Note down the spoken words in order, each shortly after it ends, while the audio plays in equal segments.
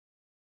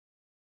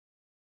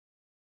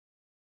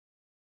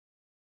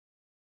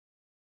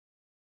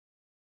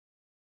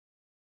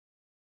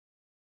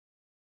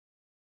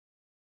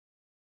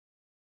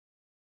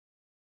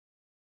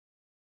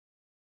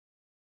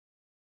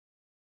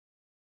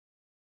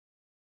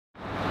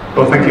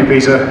Well, thank you,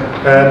 Peter.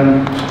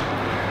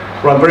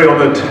 Well, I'm very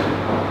honoured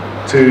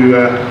to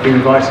be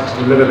invited to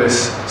deliver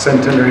this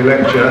centenary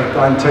lecture.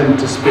 I intend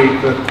to speak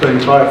for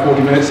 35,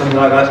 40 minutes, something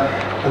like that,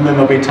 and then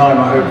there'll be time,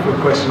 I hope, for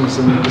questions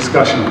and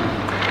discussion.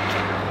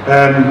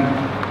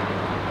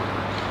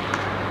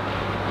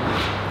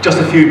 Just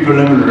a few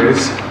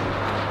preliminaries.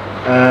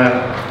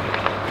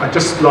 I'd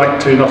just like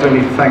to not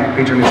only thank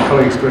Peter and his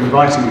colleagues for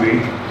inviting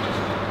me,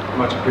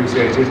 much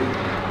appreciated,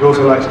 but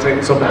also like to take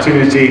this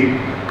opportunity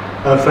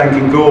of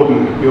thanking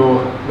Gordon,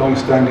 your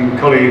long-standing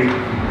colleague,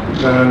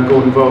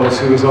 Gordon Voles,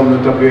 who was on the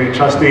WEA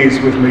Trustees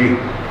with me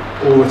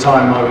all the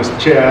time I was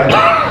chair,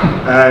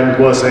 and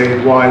was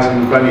a wise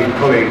and valued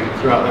colleague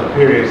throughout that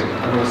period,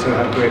 and also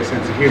had a great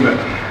sense of humour.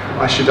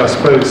 I should, I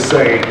suppose,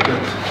 say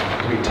that,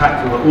 to be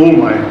tactful, that all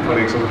my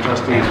colleagues on the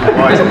Trustees were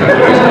wise and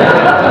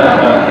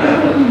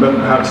valued, but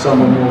perhaps some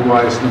were more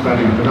wise and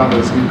valued than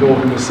others, and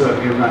Gordon was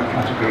certainly in that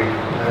category,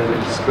 and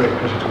it's a great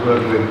pleasure to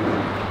work with him.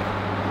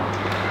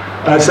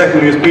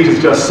 Secondly, as Peter's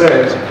just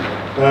said,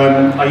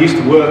 I used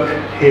to work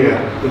here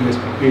in this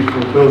beautiful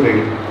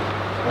building.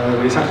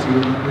 It's actually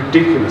a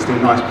ridiculously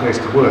nice place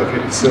to work.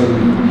 It's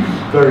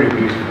very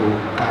beautiful,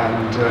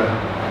 and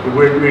it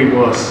really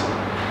was,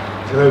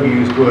 it's an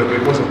overused word, but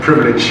it was a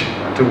privilege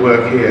to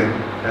work here,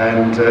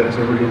 and it was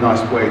a really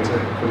nice way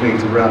for me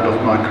to round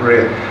off my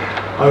career.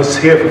 I was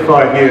here for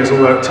 5 years,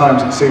 although at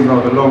times it seemed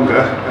rather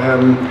longer.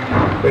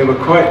 They were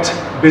quite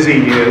busy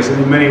years,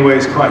 and in many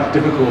ways quite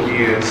difficult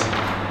years,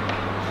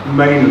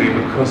 mainly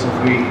because of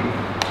the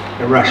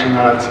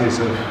irrationalities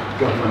of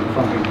government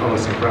funding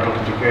policy for adult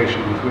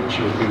education, with which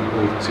you've been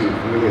all too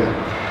familiar.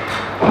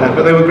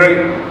 But they were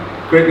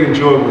greatly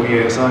enjoyable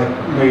years. I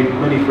made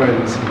many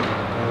friends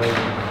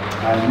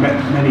and met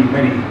many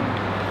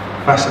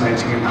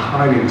fascinating and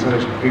highly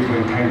intelligent people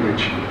in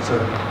Cambridge. It's a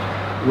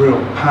real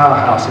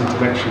powerhouse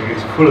intellectually.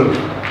 It's full of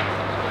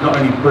not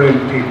only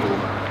brilliant people,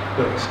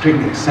 but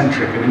extremely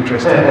eccentric and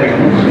interesting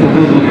people.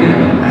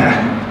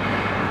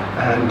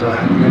 And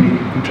many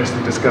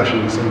interesting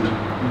discussions, and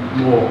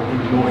more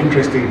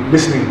interesting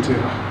listening to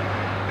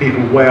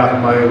people way out of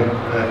my own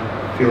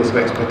fields of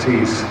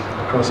expertise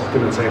across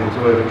dinner tables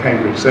all over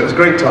Cambridge. So it was a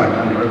great time,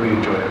 and I really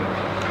enjoyed it.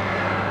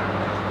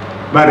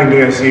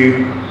 Madingley, as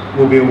you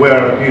will be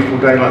aware, on a beautiful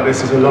day like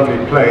this is a lovely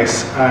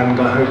place, and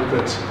I hope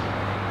that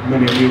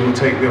many of you will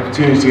take the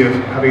opportunity of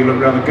having a look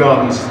around the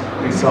gardens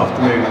this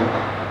afternoon.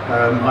 I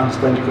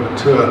understand you've got a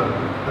tour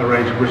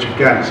arranged with Richard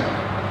Gant,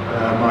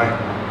 my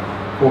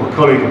former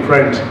colleague and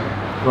friend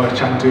who I was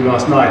chatting to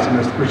last night, and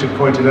as Richard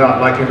pointed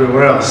out, like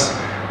everywhere else,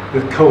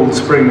 the cold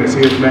spring this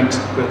year has meant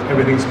that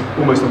everything's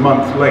almost a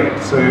month late,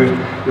 so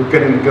you'll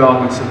get in the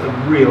gardens at a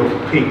real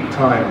peak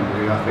time,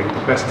 really. I think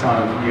the best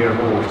time of the year of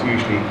all is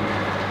usually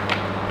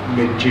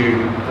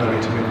mid-June, early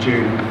to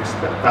mid-June.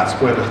 That's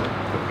where the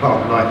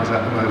plant life is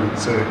at the moment,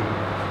 so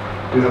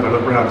do have a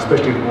look around,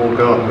 especially the walled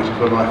garden, which is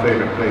one of my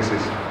favourite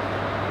places.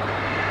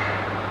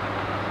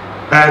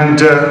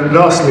 And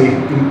lastly,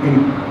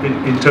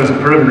 in terms of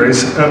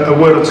preliminaries, a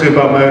word or two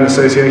about my own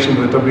association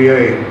with the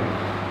WEA.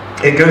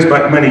 It goes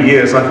back many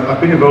years. I've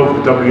been involved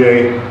with the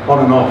WEA on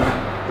and off.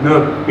 I've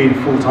never been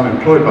full-time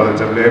employed by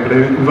the WEA, but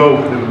I've been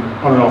involved with them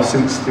on and off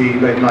since the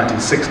late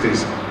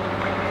 1960s.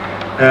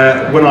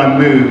 When I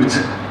moved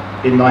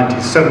in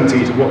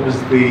 1970 to what was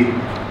the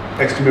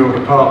extramural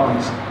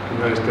department in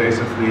those days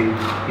of the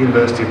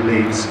University of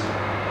Leeds,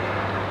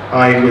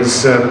 I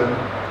was,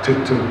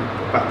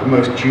 about the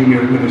most junior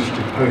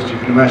administrative post you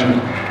can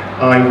imagine,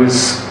 I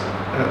was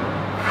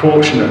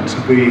fortunate to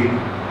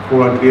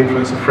fall under the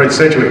influence of Fred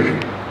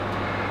Sedgwick,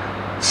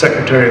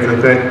 Secretary of the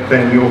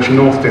then Yorkshire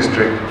North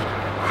District.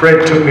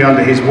 Fred took me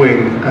under his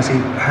wing, as he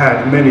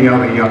had many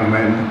other young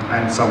men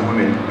and some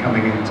women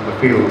coming into the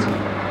field.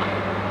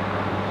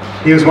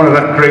 He was one of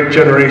that great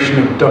generation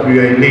of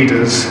WEA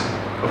leaders,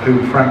 of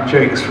whom Frank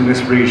Jakes from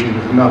this region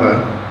was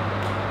another.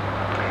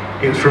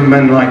 It was from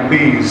men like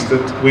these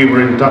that we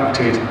were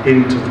inducted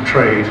into the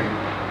trade,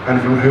 and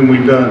from whom we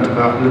learned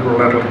about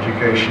liberal adult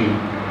education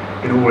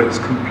in all its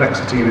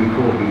complexity and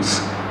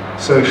importance,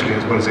 socially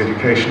as well as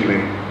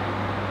educationally.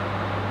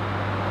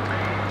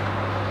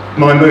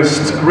 My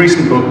most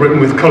recent book, written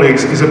with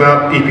colleagues, is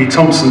about E.P.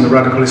 Thompson, the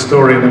radical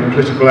historian and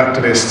political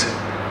activist,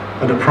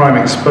 and a prime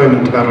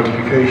exponent of adult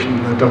education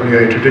in the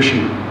WEA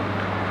tradition.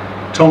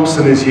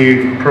 Thompson, as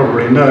you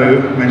probably know,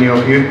 many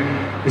of you,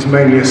 is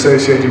mainly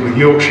associated with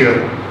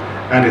Yorkshire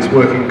and its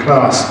working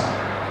class,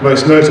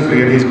 most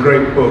notably in his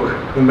great book,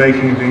 The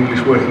Making of the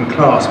English Working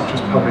Class, which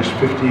was published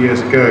 50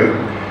 years ago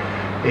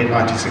in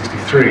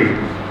 1963.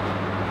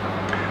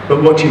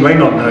 But what you may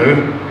not know,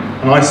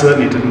 and I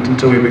certainly didn't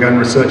until we began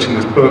researching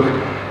this book,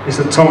 is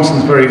that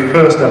Thompson's very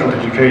first adult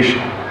education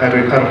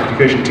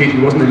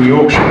teaching wasn't in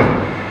Yorkshire,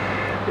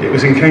 it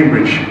was in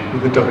Cambridge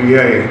with the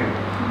WEA.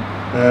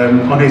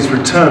 On his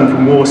return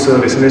from war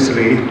service in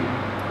Italy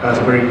as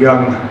a very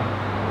young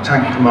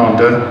tank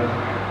commander,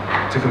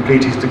 to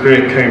complete his degree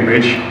at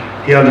Cambridge,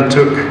 he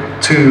undertook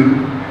 2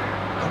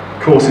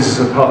 courses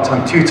as a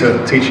part-time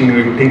tutor teaching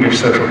English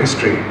social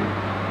history.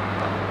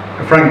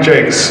 Frank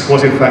Jakes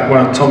was in fact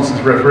one of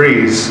Thompson's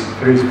referees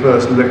for his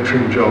first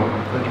lecturing job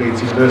at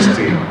Leeds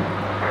University,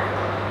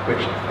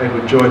 which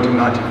Edward joined in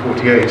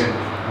 1948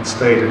 and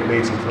stayed at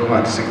Leeds until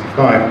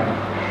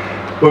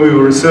 1965. When we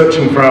were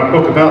researching for our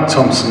book about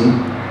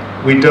Thompson,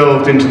 we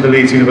delved into the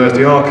Leeds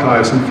University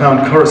archives and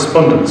found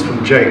correspondence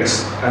from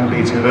Jakes and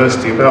Leeds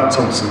University about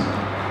Thompson.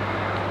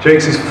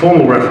 Jakes'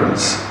 formal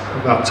reference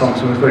about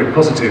Thompson was very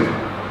positive,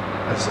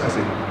 as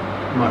it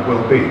might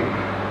well be,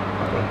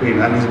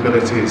 and his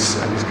abilities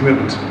and his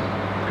commitment.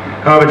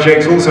 However,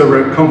 Jakes also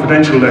wrote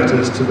confidential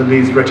letters to the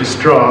Leeds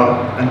registrar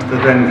and to the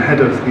then head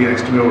of the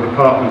extramural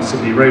department,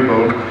 Sidney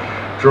Raybould,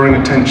 drawing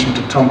attention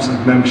to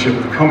Thompson's membership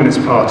of the Communist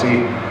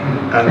Party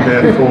and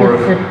therefore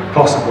of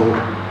possible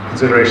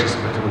considerations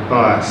of political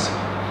bias.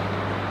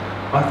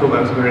 I thought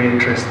that was a very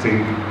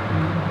interesting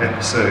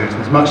episode.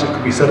 There's much that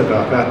could be said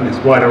about that and its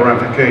wider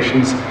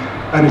ramifications,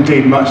 and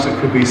indeed much that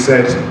could be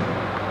said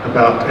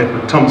about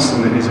Edward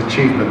Thompson and his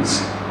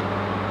achievements.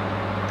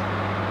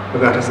 But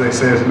that, as they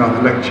say, is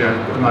another lecture,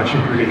 and I should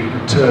really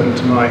return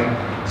to my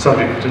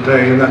subject for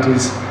today, and that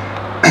is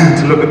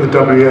to look at the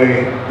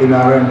WEA in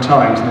our own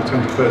times, in the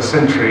 21st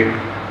century,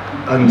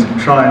 and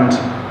try and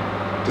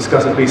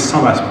discuss at least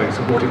some aspects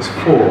of what it's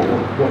for,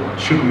 what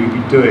should we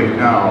be doing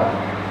now,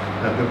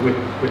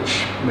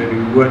 which maybe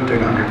we weren't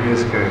doing 100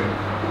 years ago.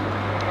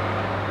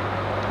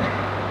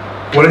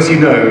 Well, as you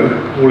know,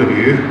 all of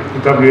you,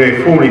 the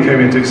WEA formally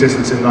came into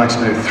existence in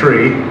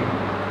 1903,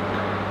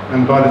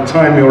 and by the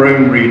time your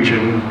own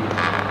region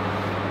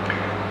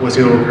was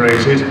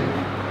inaugurated,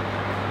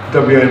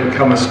 the WEA had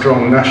become a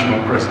strong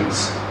national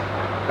presence,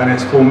 and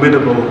its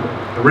formidable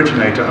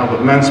originator,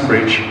 Albert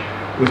Mansbridge,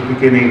 was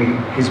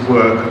beginning his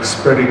work of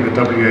spreading the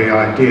WEA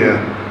idea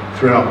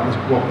throughout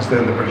what was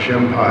then the British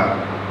Empire.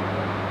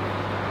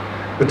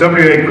 The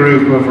WEA grew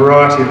from a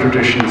variety of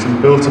traditions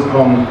and built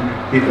upon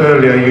the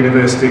earlier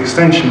university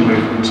extension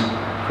movement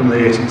from the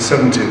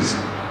 1870s.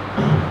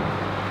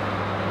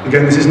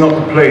 Again, this is not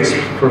the place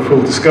for a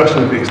full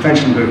discussion of the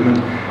extension movement,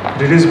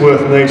 but it is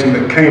worth noting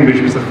that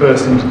Cambridge was the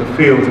first into the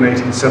field in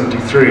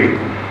 1873.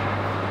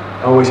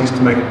 I always used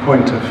to make a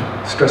point of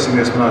stressing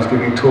this when I was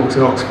giving talks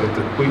at Oxford,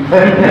 that we were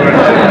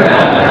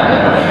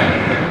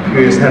a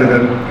few years ahead of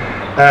them.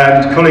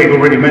 And a colleague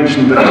already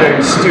mentioned that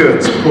James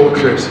Stewart's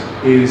portrait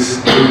is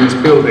in this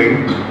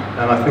building,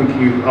 and I think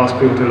you asked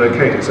people to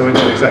locate it, so I won't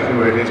tell exactly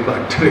where it is,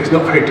 but it's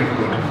not very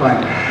difficult to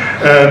find.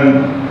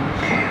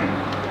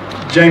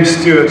 James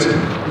Stewart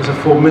was a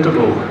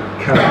formidable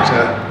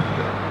character,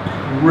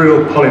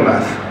 real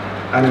polymath,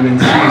 and an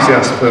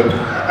enthusiast for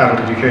adult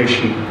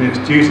education. And it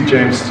was due to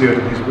James Stewart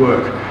and his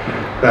work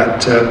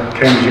that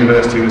Cambridge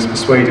University was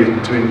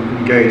persuaded to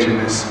engage in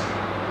this,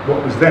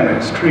 what was then an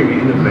extremely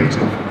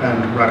innovative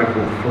and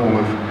radical form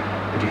of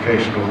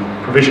educational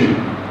provision.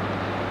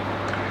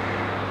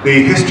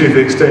 The history of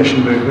the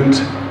extension movement,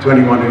 to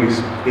anyone who's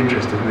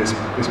interested in this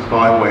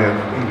byway of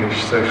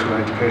English social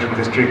and educational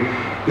history,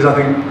 is, I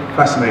think,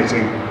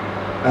 fascinating.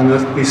 And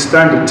the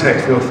standard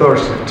text, the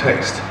authoritative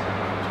text,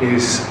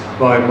 is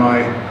by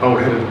my old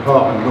head of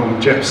department,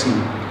 Norman Jepson,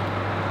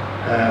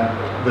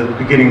 The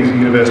Beginnings of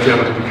University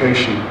Adult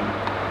Education,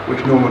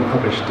 which Norman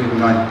published in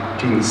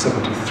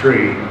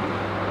 1973.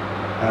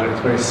 It was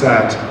very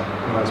sad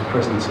when I was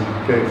present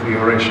and gave the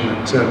oration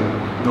at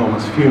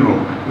Norman's funeral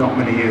not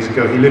many years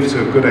ago. He lived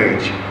to a good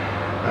age,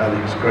 and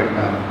he was a great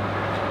man.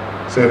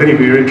 So if any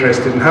of you are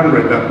interested and haven't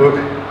read that book,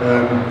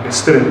 it's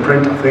still in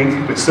print, I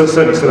think, but it's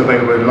certainly still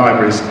available in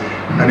libraries,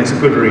 and it's a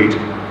good read.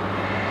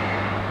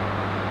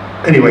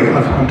 Anyway,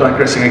 I'm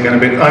digressing again a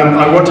bit.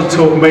 I want to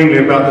talk mainly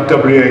about the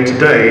WEA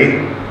today,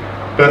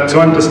 but to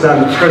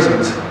understand the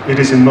present, it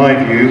is, in my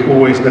view,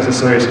 always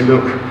necessary to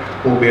look,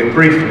 albeit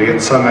briefly,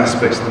 at some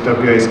aspects of the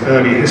WEA's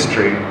early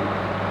history,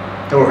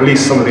 or at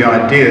least some of the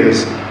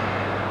ideas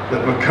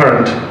that were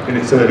current in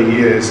its early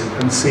years,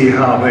 and see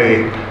how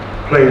they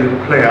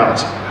play out,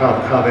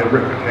 how they're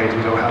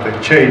replicated or how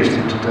they've changed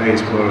in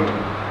today's world.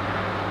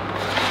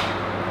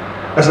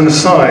 As an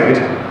aside,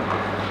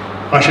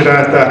 I should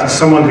add that as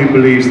someone who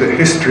believes that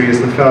history is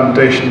the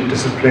foundation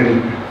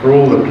discipline for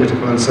all the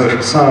political and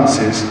social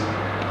sciences,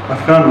 I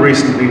found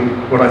recently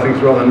what I think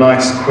is a rather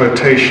nice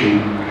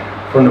quotation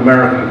from an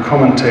American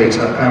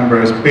commentator,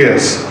 Ambrose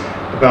Bierce,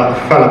 about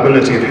the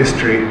fallibility of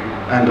history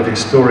and of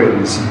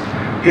historians.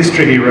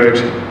 History, he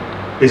wrote,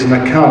 is an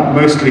account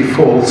mostly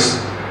false,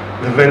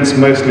 of events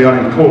mostly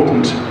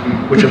unimportant,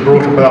 which are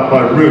brought about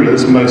by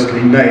rulers,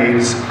 mostly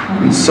knaves,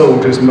 and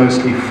soldiers,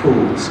 mostly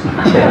fools.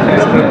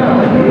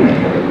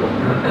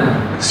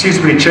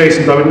 Suitably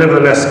chastened, I would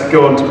nevertheless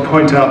go on to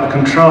point out the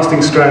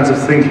contrasting strands of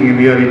thinking in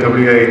the early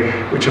WEA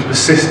which have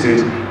persisted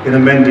in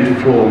amended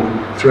form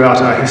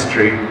throughout our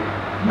history,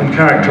 and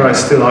characterise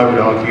still, I would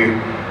argue,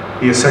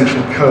 the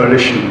essential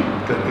coalition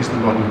that is the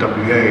modern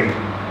WEA.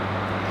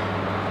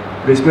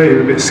 It's maybe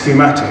a bit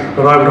schematic,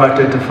 but I would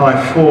identify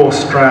 4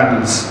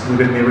 strands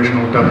within the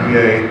original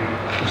WEA,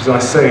 which, as I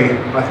say,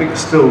 I think are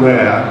still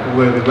there,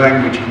 although the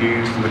language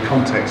used and the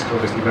context are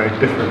obviously very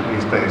different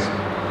these days.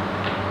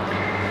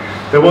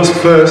 There was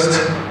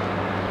first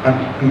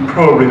and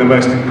probably the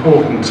most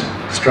important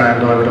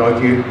strand, I would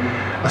argue,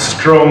 a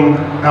strong,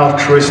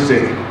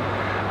 altruistic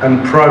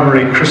and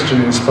primary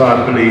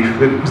Christian-inspired belief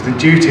that it was the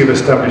duty of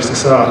established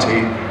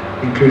society,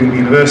 including the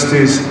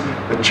universities,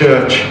 the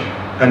church,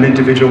 and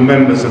individual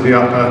members of the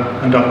upper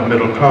and upper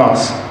middle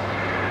class,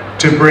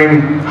 to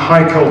bring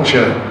high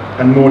culture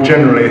and more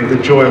generally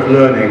the joy of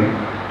learning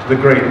to the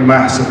great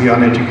mass of the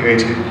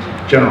uneducated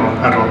general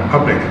adult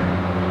public.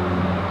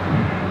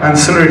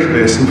 Ancillary to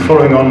this, and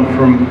following on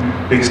from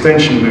the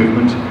extension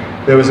movement,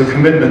 there was a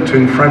commitment to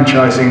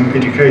enfranchising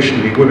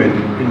educationally women,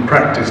 in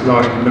practice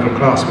largely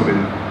middle-class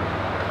women.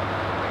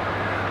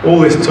 All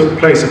this took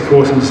place, of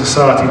course, in a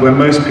society where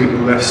most people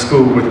left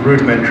school with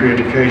rudimentary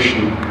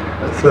education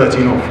at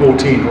 13 or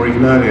 14 or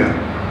even earlier.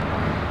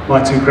 My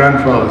two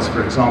grandfathers,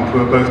 for example,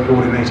 were both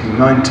born in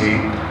 1890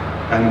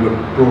 and were,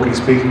 broadly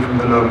speaking, from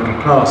the lower middle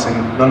class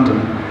in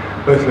London.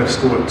 Both left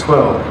school at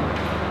 12.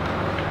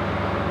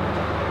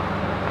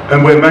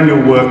 And where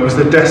manual work was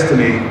the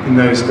destiny in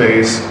those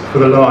days for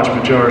the large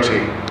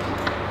majority,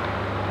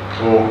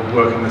 or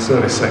work in the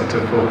service sector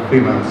for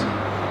females.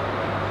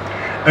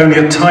 Only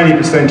a tiny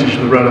percentage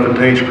of the relevant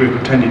age group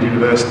attended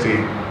university,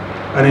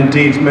 and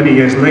indeed many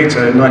years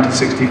later, in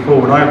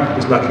 1964, when I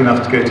was lucky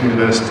enough to go to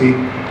university,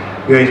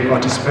 the age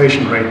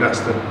participation rate,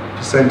 that's the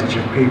percentage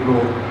of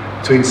people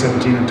between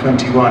 17 and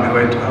 21 who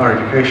went to higher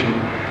education,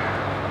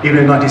 even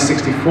in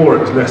 1964 it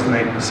was less than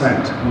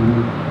 8%.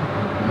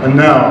 And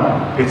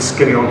now it's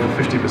getting on for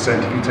 50% if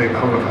you take the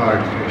whole of higher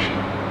education.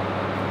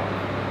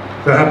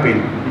 There have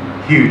been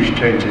huge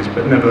changes,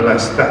 but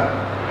nevertheless that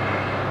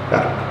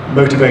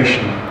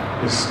motivation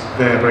is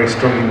there very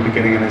strongly in the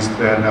beginning and is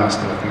there now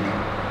still, I think.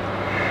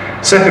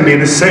 Secondly,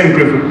 the same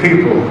group of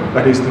people,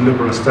 that is the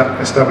liberal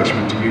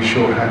establishment to use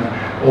shorthand,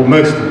 or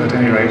most of them at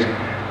any rate,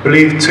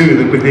 believe too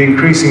that with the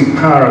increasing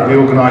power of the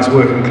organised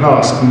working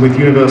class and with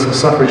universal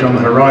suffrage on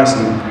the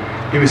horizon,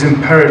 it was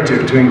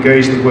imperative to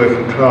engage the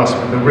working class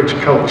with the rich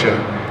culture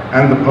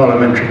and the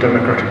parliamentary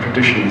democratic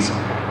traditions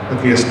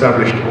of the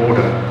established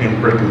order in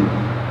Britain.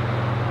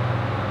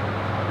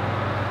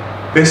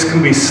 This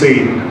can be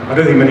seen, I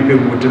don't think many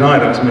people would deny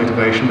that as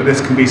motivation, but this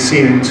can be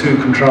seen in two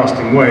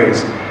contrasting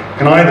ways. It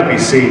can either be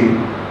seen,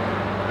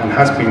 and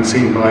has been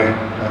seen by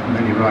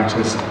many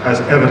writers,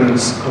 as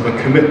evidence of a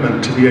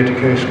commitment to the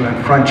educational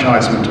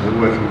enfranchisement of the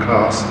working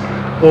class,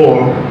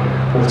 or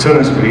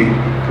alternatively,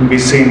 can be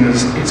seen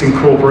as its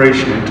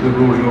incorporation into the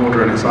ruling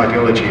order and its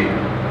ideology.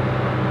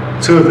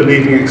 Two of the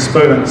leading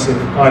exponents of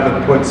either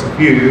points of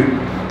view,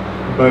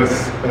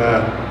 both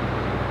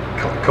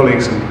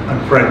colleagues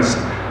and friends,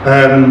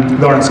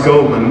 Lawrence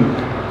Goldman,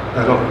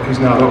 who's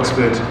now at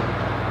Oxford,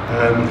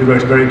 who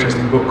wrote a very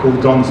interesting book called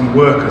Dons and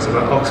Workers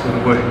about Oxford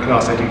and working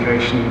class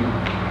education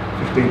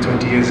 15,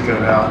 20 years ago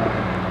now,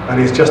 and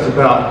he's just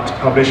about to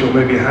publish, or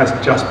maybe has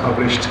just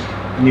published,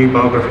 a new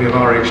biography of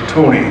R.H.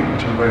 Tawney,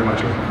 which I'm very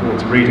much looking forward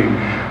to reading.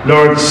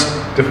 Lawrence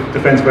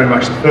defends very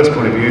much the first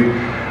point of view,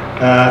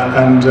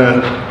 and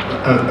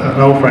an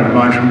old friend of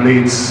mine from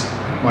Leeds,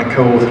 my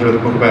co-author of the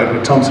book about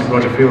Edward Thompson,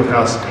 Roger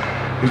Fieldhouse,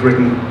 who's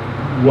written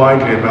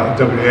widely about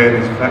WA, and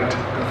in fact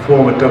a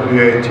former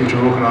WA tutor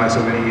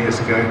organiser many years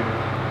ago.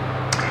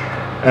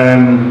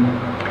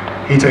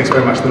 He takes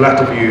very much the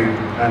latter view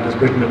and has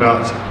written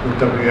about the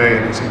WA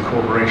and its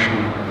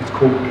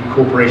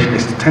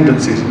incorporationist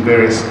tendencies in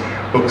various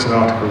books and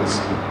articles,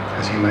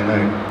 as you may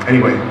know.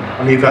 Anyway,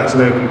 I'll leave that as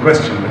an open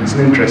question, but it's an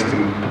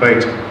interesting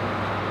debate.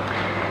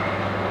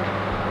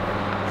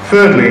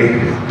 Thirdly,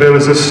 there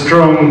was a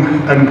strong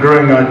and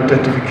growing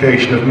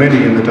identification of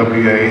many in the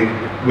WA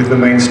with the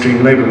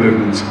mainstream labour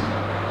movement.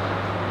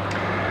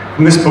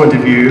 From this point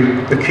of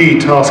view, the key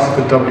task of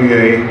the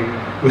WA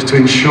was to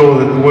ensure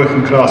that the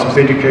working class was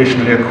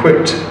educationally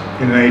equipped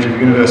in an age of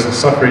universal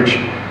suffrage,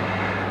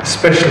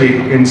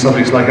 especially in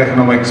subjects like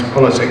economics,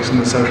 politics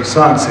and the social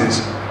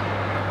sciences,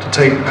 to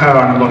take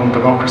power in a modern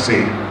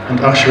democracy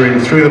and usher in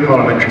through the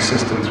parliamentary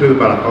system, through the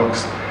ballot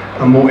box,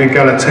 a more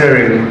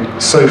egalitarian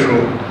social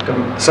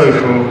and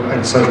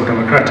social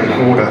democratic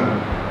order.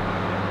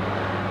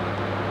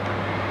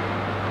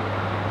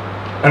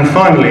 And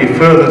finally,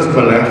 further to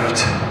the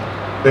left,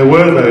 there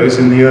were those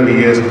in the early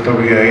years of the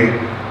WA,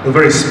 a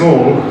very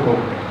small, or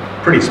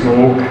pretty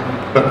small,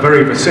 but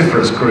very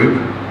vociferous group,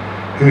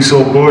 who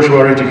saw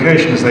bourgeois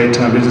education, as they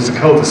termed it, as a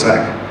cul-de-sac,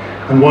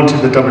 and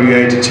wanted the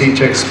WA to teach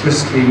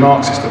explicitly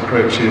Marxist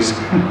approaches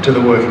to the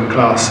working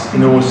class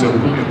in order to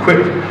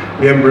equip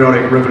the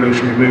embryonic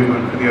revolutionary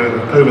movement for the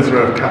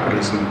overthrow of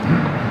capitalism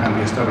and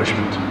the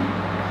establishment.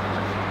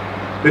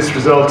 This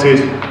resulted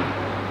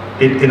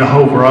in a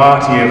whole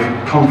variety of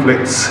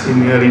conflicts in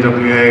the early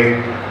WA,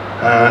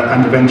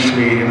 and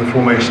eventually in the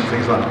formation of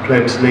things like the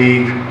Plebs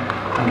League,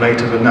 and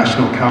later the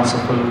National Council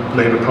of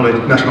Labour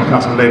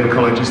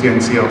Colleges, the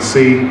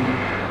NCLC,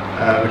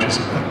 which was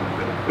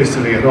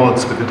bitterly at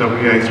odds with the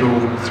WA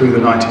through the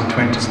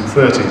 1920s and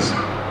 30s.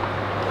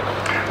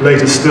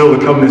 Later still,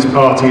 the Communist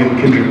Party and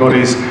kindred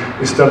bodies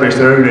established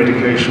their own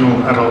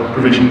educational adult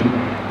provision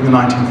in the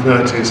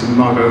 1930s, and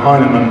Margot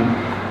Heinemann,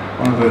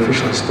 one of the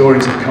official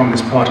historians of the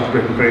Communist Party, has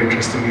written very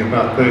interestingly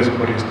about those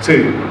bodies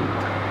too.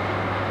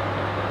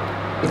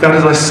 But that,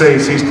 as I say,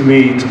 seems to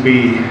me to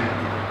be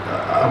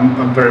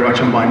very much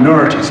a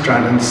minority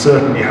strand, and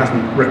certainly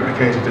hasn't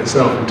replicated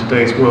itself in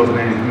today's world in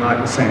anything like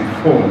the same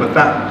form. But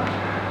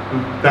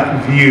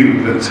that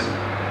view that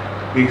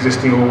the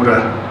existing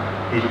order,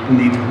 it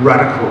needs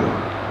radical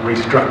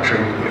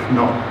restructuring, if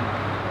not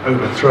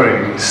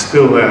overthrowing, is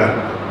still there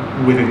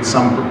within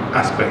some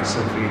aspects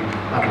of the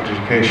adult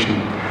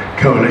education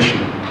coalition,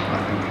 I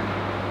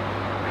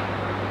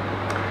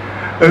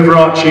think.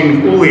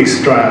 Overarching all these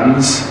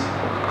strands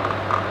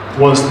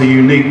was the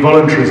unique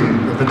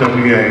voluntarism of the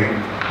WEA.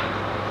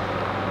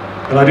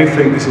 And I do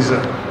think this is I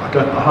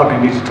hardly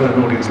need to tell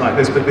an audience like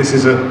this, but this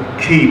is a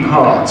key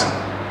part,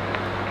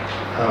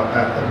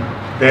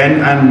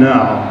 then and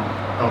now,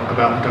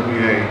 about the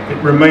WEA.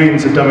 It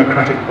remains a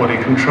democratic body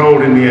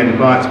controlled in the end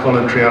by its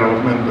voluntary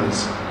adult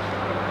members.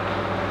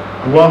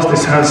 And whilst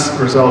this has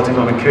resulted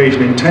on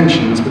occasion in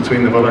tensions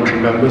between the voluntary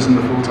members and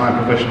the full-time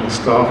professional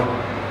staff,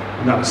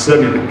 and that was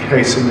certainly the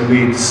case in the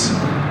Leeds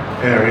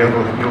area,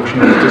 or the Yorkshire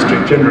North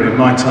District generally in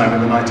my time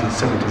in the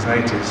 1970s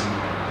and 80s,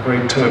 a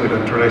very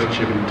turbulent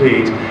relationship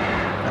indeed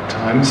at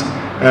times.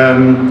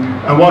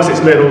 And whilst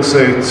it's led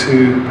also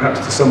to perhaps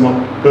to somewhat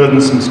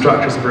burdensome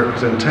structures of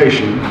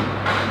representation,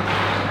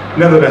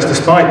 nevertheless,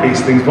 despite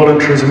these things,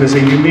 voluntarism is a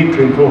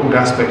uniquely important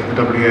aspect of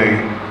the WEA,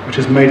 which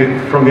has made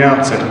it from the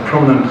outset a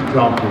prominent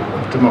example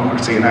of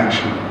democracy in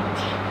action.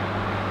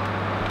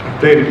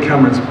 David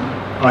Cameron's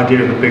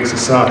idea of the big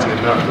society,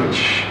 about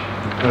which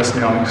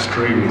personally I'm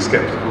extremely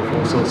sceptical for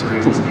all sorts of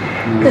reasons,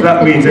 if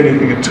that means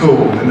anything at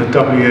all, then the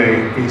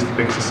WEA is the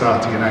big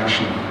society in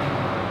action.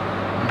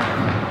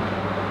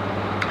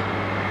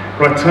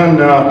 Right, turn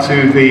now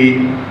to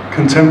the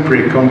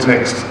contemporary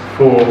context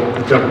for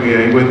the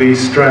WEA, where these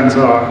strands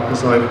are,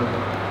 as I've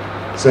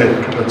said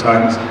a couple of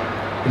times,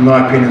 in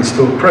my opinion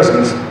still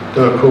present,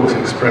 though of course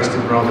expressed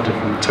in rather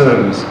different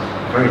terms,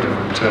 very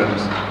different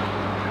terms.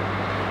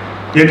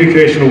 The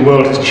educational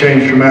world has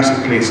changed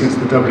dramatically since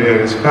the WEA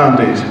was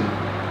founded,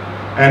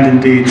 and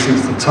indeed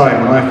since the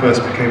time when I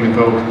first became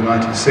involved in the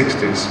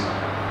 1960s.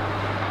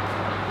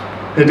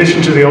 In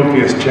addition to the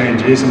obvious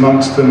changes,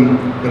 amongst them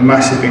the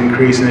massive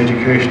increase in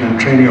education and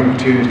training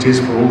opportunities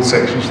for all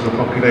sections of the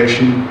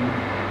population,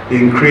 the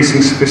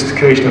increasing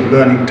sophistication of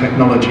learning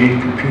technology,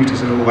 computers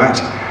and all that,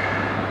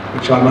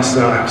 which I must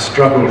say I have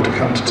struggled to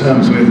come to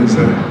terms with as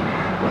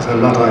a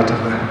Luddite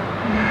of the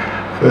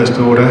First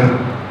Order.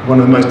 One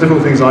of the most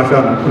difficult things I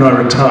found when I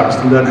retired was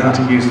to learn how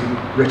to use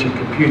a written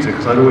computer,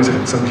 because I'd always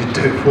had somebody to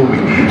do it for me.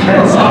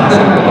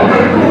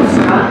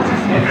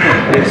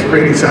 It's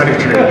really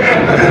salutary.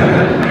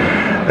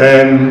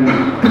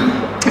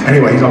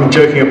 Anyway, I'm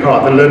joking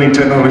apart, the learning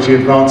technology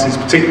advances,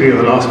 particularly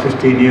over the last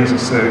 15 years or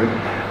so,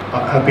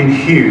 have been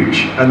huge,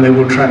 and they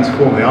are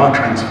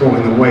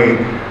transforming the way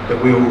that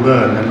we all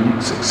learn,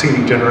 and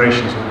succeeding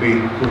generations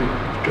will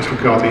just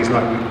regard these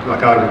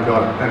like I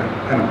regard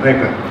pen and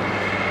paper.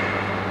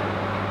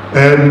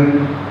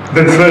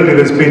 Then thirdly,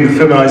 there's been the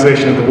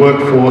feminisation of the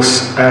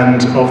workforce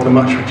and of the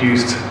much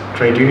reduced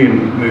trade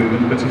union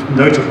movement, but it's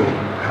notable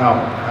how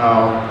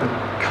the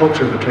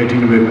culture of the trade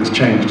union movement has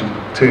changed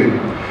too,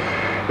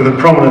 with the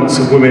prominence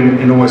of women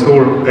in almost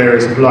all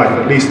areas of life,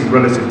 at least in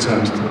relative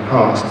terms to the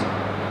past.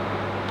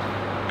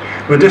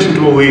 In addition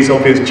to all these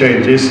obvious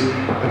changes,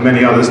 and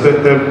many others,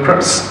 there are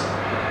perhaps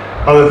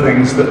other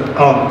things that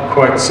aren't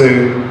quite so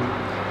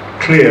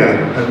clear,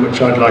 and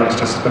which I'd like to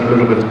just spend a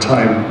little bit of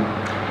time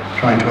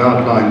trying to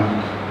outline.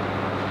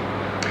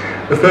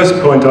 The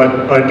first point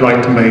I'd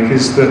like to make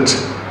is that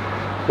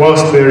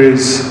whilst there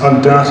is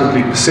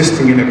undoubtedly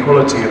persisting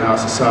inequality in our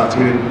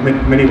society,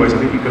 in many ways I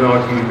think you could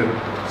argue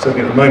that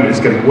certainly at the moment it's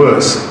getting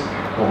worse,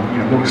 or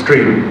more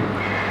extreme.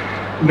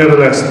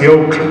 Nevertheless, the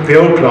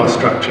old class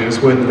structures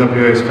when the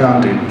WEA was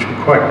founded, which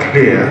were quite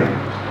clear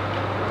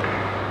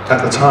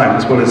at the time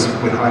as well as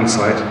with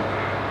hindsight,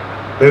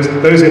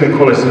 those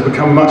inequalities have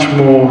become much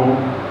more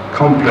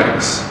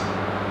complex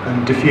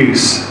and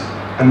diffuse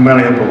and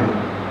malleable,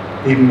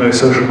 even though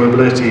social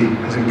mobility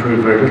has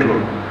improved very little.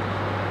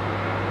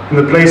 In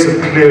the place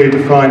of clearly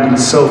defined and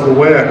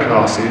self-aware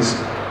classes,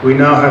 we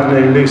now have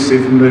an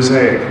elusive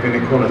mosaic of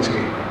inequality.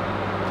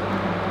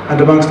 And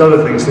amongst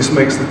other things, this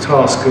makes the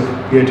task of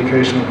the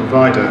educational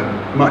provider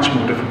much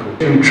more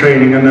difficult. In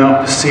training are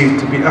now perceived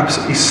to be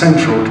absolutely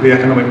central to the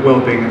economic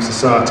well-being of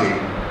society.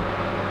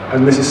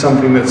 And this is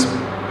something that's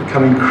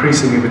become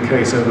increasingly the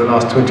case over the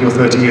last 20 or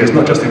 30 years,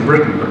 not just in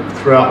Britain, but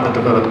throughout the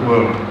developed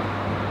world.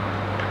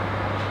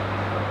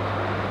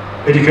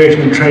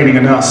 Education and training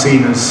are now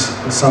seen as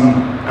some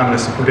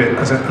analysts have put it,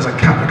 as a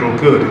capital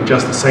good, in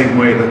just the same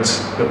way that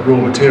raw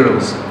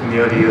materials in the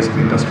early years of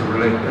the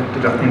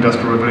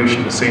Industrial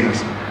Revolution were seen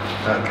as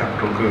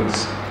capital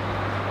goods.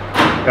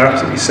 They're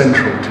absolutely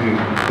central to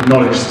the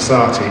knowledge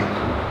society.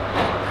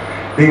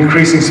 The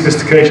increasing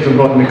sophistication of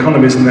modern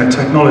economies and their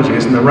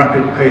technologies and the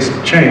rapid pace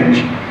of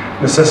change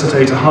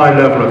necessitate a high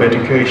level of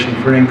education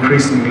for an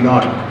increasingly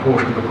larger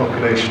proportion of the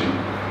population.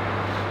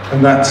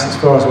 And that, as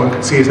far as one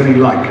can see, is only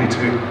likely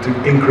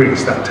to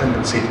increase, that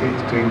tendency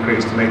to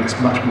increase, to make this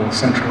much more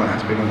central than it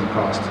has been in the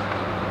past.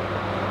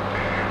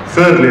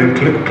 Thirdly,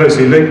 and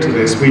closely linked to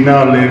this, we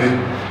now live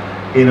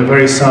in a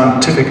very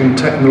scientific and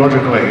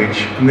technological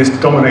age, and this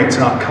dominates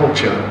our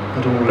culture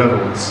at all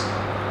levels.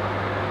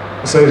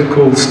 The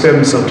so-called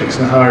STEM subjects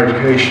in higher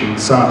education,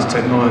 science,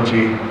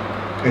 technology,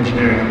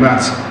 engineering and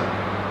maths,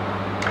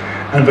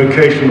 and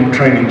vocational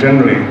training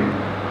generally,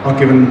 are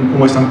given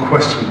almost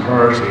unquestioned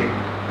priority.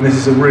 And this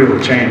is a real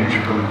change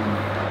from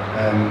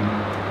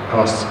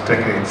past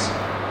decades.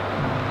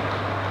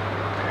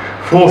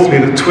 Fourthly,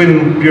 the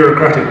twin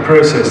bureaucratic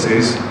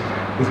processes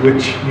with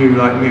which you,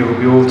 like me, will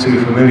be all too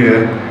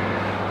familiar,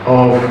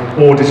 of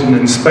audit and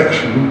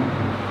inspection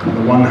on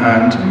the one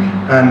hand,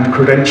 and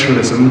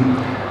credentialism,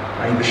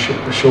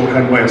 the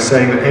shorthand way of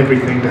saying that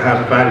everything to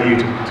have value,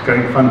 to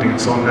gain funding and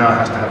so on, now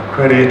has to have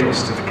credit or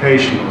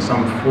certification or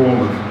some form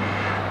of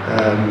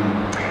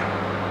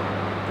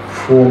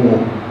formal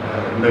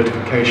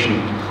notification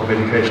of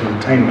educational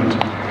attainment.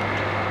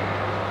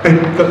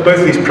 But both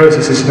of these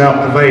processes now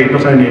pervade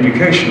not only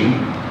education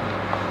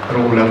at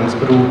all levels,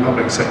 but all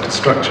public sector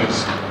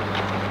structures.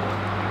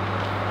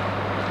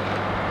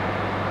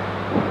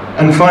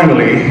 And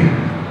finally,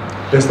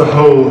 there's the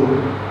whole,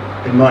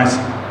 in my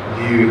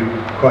view,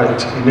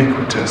 quite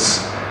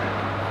iniquitous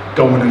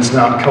dominance in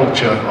our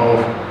culture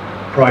of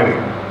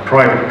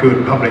private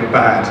good, public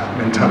bad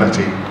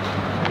mentality.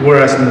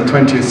 Whereas in the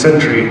 20th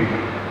century,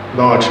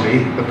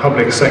 largely, the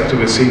public sector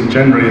was seen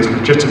generally as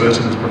legitimate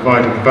and as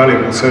providing a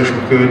valuable social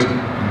good.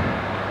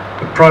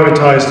 The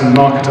privatised and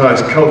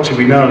marketised culture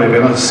we now live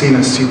in is seen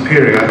as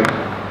superior,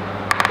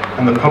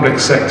 and the public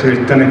sector is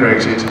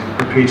denigrated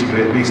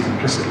repeatedly, at least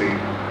implicitly.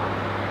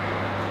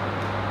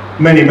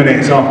 Many, many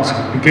examples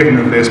could be given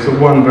of this, but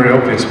one very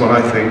obvious one,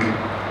 I think,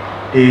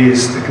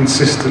 is the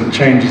consistent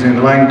changes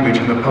in language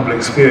in the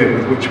public sphere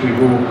with which we've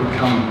all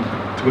become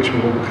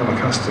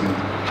accustomed.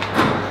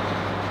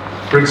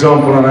 For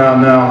example, on our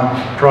now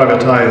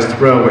privatised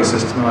railway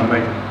system, and I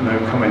make no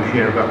comment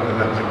here about whether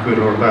that was a good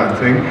or a bad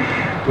thing,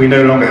 we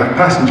no longer have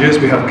passengers,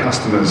 we have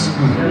customers.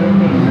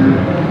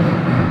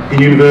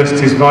 In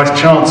universities,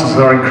 vice-chancellors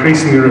are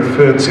increasingly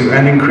referred to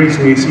and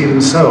increasingly see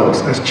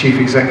themselves as chief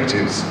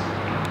executives.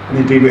 And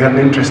indeed, we had an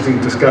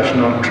interesting discussion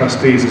on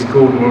Trustees, as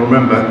Gordon will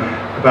remember,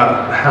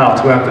 about how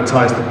to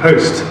advertise the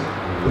post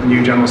for the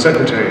new General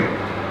Secretary.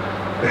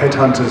 The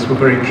headhunters were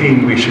very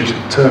keen we should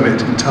term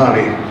it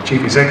entirely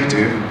Chief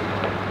Executive.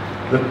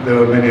 There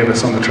were many of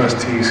us on the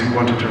Trustees who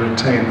wanted to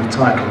retain the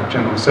title of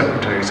General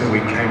Secretary, so we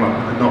came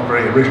up with a not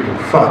very original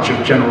fudge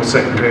of General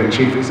Secretary and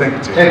Chief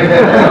Executive.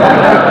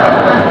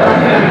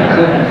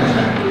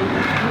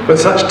 But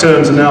such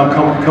terms are now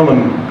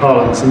common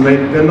parlance, and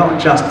they're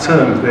not just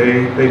terms,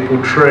 they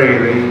portray,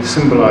 they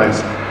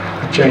symbolise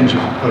a change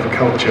of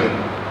culture.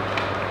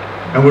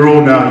 And we're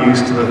all now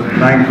used to the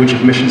language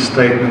of mission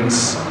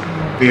statements,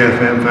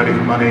 VFM, value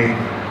for money,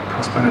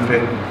 cost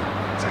benefit,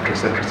 etc.,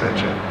 etc.,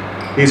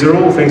 etc. These are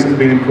all things that have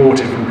been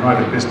imported from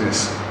private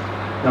business.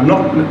 Now, I'm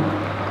not,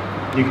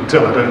 you can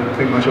tell I don't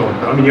think much of it,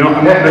 but I mean,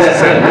 I'm not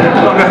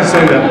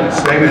necessarily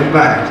saying they're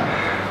bad.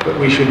 But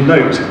we should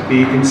note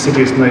the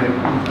insidious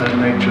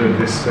nature of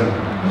this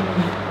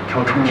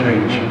cultural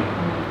change.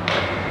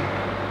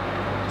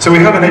 So we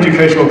have an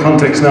educational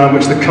context now in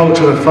which the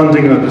culture, the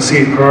funding and the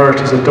perceived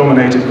priorities are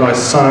dominated by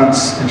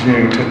science,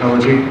 engineering and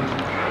technology,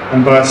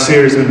 and by a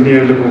series of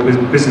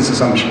neoliberal business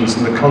assumptions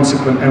and the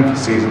consequent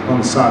emphases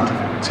upon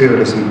scientific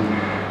materialism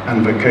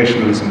and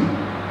vocationalism.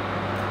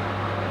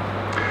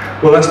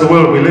 Well, that's the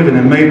world we live in,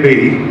 and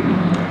maybe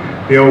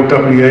the old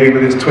WEA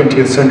with its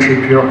 20th century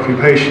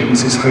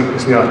preoccupations is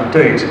hopelessly out of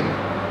date.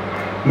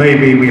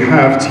 Maybe we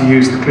have, to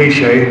use the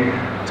cliche,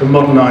 to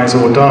modernise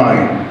or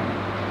die.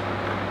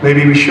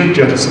 Maybe we should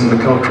jettison the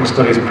cultural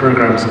studies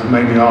programmes of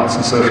mainly arts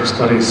and social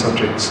studies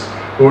subjects,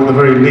 or at the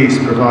very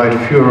least provide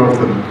fewer of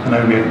them and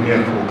only at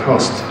near full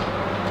cost.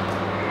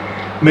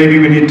 Maybe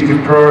we need to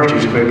give priority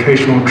to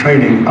vocational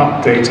training,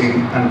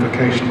 updating and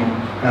vocational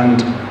and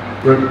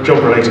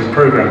job-related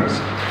programmes.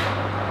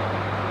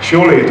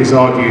 Surely it is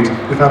argued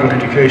if adult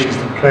education is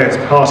to play its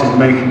part in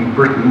making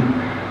Britain,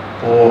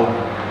 or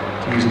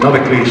to use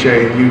another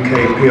cliche,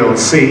 UK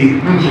PLC,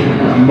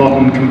 a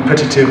modern,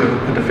 competitive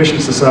and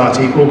efficient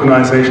society,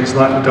 organisations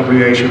like the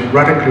WEA should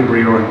radically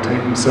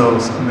reorientate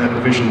themselves in their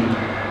provision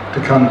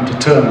to come to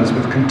terms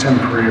with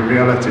contemporary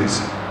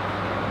realities.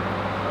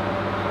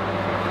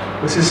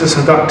 This is a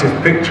seductive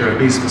picture,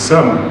 at least for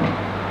some.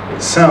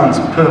 It sounds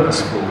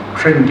purposeful,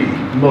 trendy,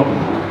 modern,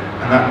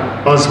 and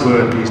that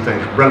buzzword these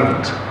days,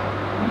 relevant.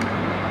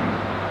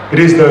 It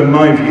is, though, in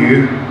my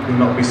view, you'll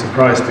not be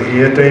surprised to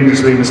hear,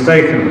 dangerously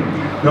mistaken,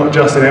 not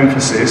just in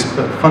emphasis,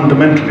 but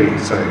fundamentally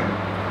so.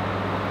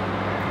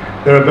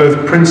 There are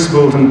both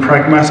principled and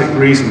pragmatic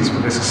reasons for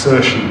this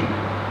assertion.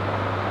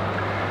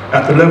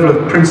 At the level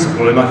of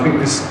principle, and I think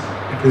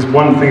if there's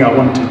one thing I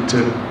wanted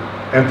to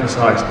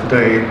emphasise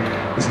today,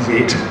 this is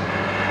it.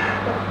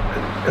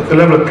 At the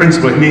level of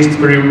principle, it needs to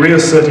be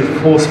reasserted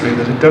forcefully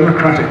that a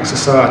democratic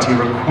society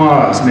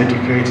requires an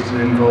educated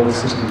and involved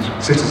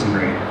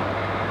citizenry.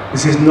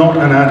 This is not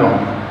an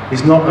add-on,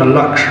 it's not a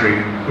luxury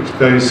which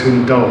those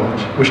who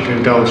wish to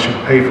indulge should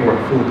pay for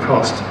at full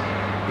cost.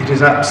 It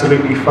is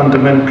absolutely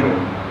fundamental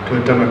to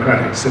a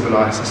democratic,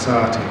 civilised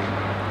society.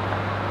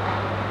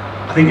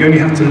 I think you only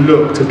have to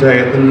look today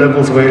at the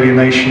levels of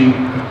alienation,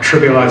 of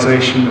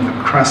trivialisation of the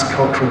crass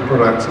cultural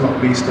products,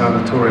 not least our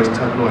notorious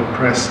tabloid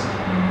press,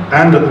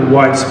 and at the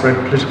widespread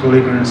political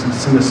ignorance and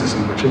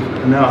cynicism, which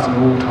are now at an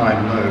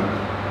all-time low.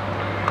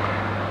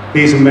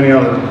 These and many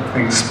other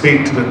things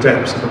speak to the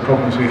depths of the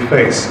problems we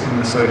face in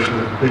the social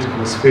and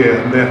political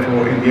sphere, and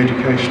therefore in the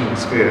educational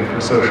sphere for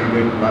a social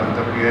movement like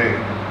the WEA.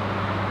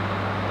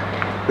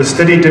 The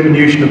steady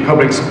diminution of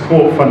public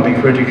support funding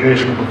for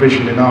educational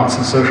provision in arts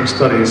and social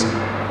studies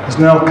has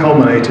now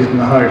culminated in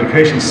the higher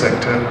education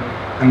sector,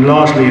 and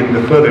largely in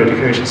the further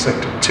education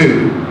sector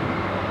too,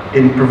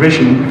 in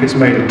provision, if it's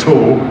made at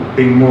all,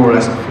 being more or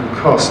less at full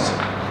cost.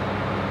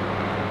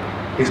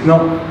 It's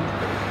not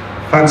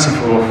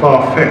fanciful or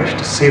far-fetched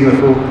to see in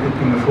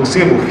the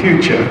foreseeable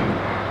future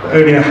that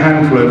only a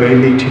handful of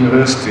elite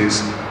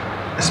universities,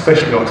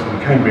 especially Oxford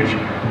and Cambridge,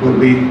 will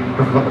be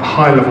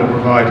high-level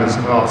providers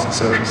of arts and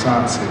social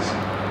sciences.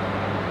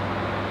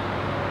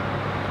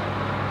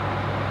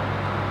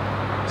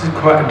 This is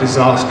quite a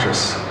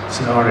disastrous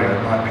scenario,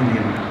 in my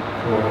opinion,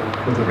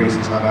 for the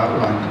reasons I've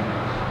outlined.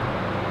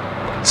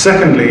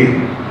 Secondly,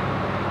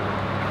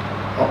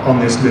 on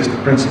this list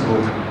of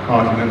principled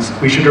arguments,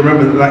 we should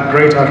remember that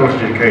great adult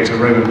educator,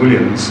 Raymond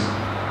Williams,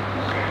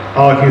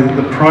 argued that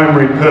the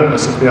primary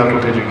purpose of the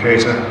adult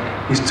educator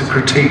is to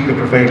critique the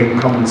prevailing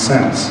common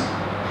sense.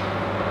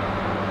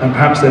 And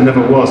perhaps there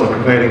never was a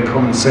prevailing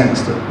common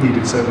sense that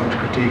needed so much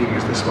critiquing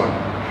as this one.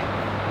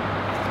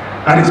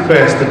 At its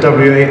best, the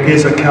WEA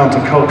is a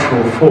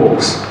countercultural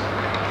force.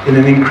 In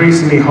an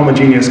increasingly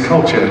homogeneous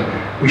culture,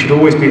 we should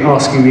always be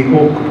asking the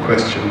awkward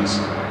questions,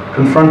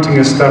 confronting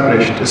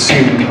established,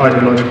 assumed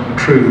ideological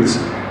truths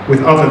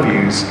with other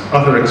views,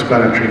 other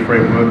explanatory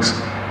frameworks,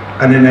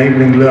 and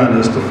enabling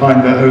learners to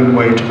find their own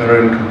way to their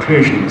own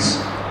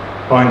conclusions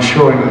by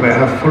ensuring that they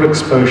have full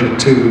exposure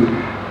to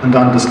and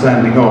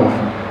understanding of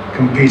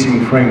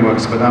competing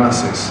frameworks of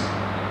analysis.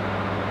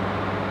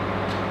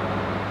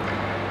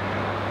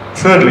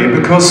 Thirdly,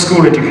 because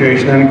school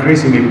education and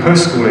increasingly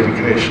post-school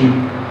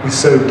education is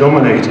so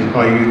dominated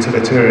by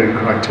utilitarian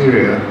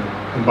criteria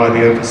and by the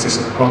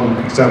emphasis upon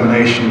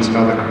examinations and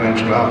other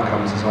credential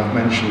outcomes, as I've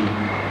mentioned,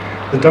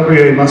 the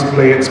WEA must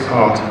play its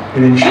part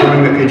in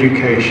ensuring that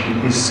education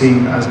is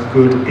seen as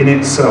good in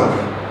itself,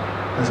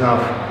 as our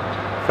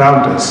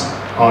founders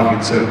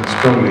argued so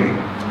strongly.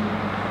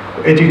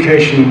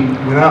 Education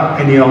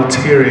without any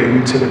ulterior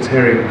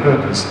utilitarian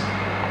purpose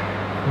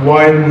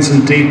widens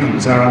and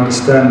deepens our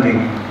understanding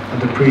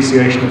and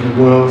appreciation of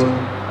the world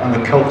and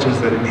the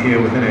cultures that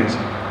inhere within it.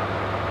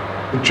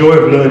 The joy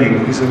of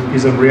learning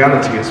is a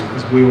reality,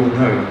 as we all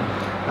know,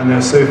 and there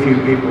are so few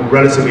people,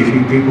 relatively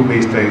few people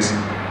these days,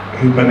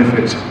 who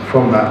benefit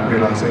from that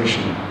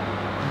realization.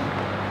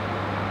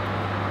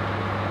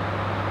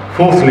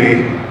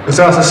 Fourthly, as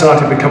our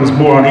society becomes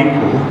more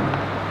unequal,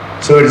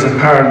 so it is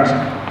apparent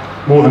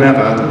more than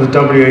ever that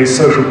the WEA's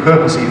social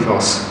purpose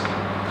ethos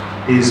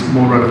is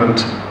more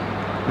relevant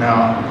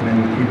now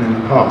than even in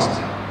the past.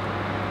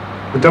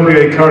 The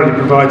WEA currently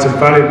provides a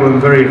valuable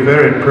and very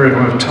varied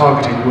program of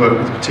targeted work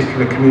with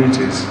particular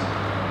communities.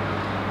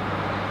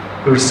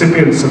 The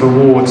recipients of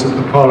awards at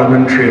the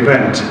parliamentary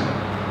event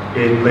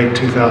in late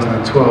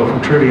 2012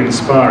 were truly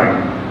inspiring.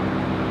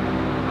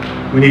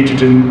 We need to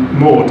do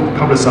more to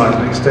publicise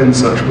and extend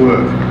such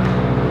work.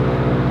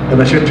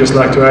 And I should just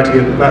like to add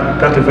here that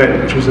that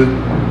event, which was a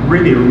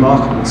really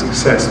remarkable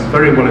success,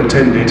 very well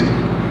attended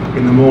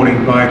in the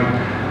morning by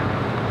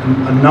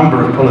a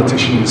number of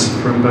politicians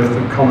from both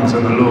the Commons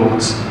and the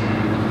Lords,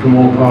 from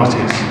all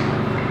parties.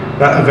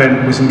 That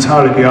event was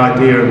entirely the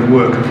idea and the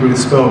work of Ruth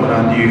Spellman,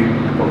 our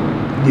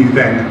new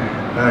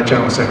then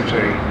General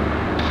Secretary.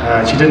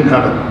 She didn't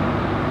have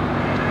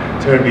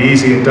a terribly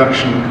easy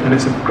induction, and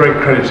it's a great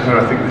credit to her,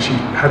 I think, that she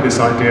had this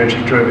idea and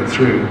she drove it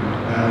through,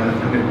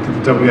 and it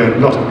did the WEA a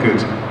lot of good.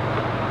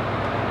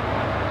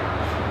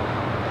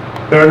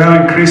 There are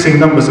now increasing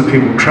numbers of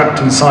people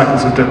trapped in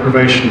cycles of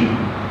deprivation.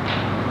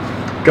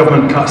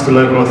 Government cuts to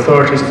local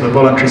authorities, to the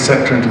voluntary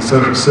sector and to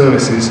social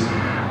services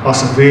are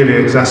severely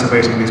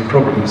exacerbating these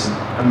problems,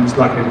 and it's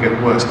likely to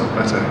get worse, not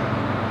better.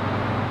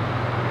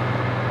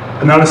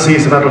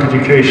 Analyses of adult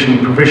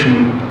education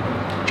provision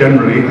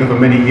generally over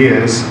many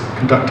years,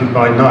 conducted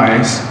by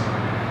NICE,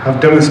 have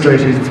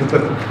demonstrated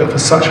that for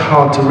such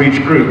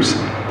hard-to-reach groups,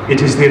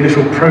 it is the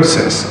initial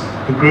process,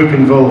 the group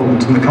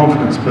involvement and the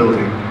confidence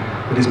building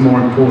that is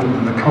more important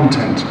than the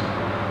content.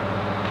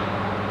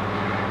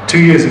 2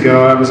 years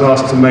ago, I was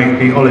asked to make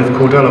the Olive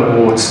Cordell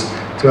Awards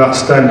to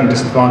outstanding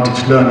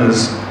disadvantaged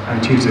learners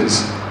and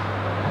tutors.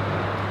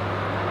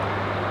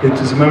 It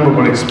was a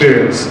memorable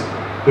experience.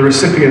 The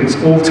recipients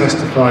all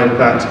testified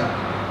that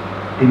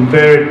in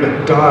varied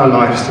but dire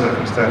life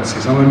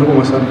circumstances, I mean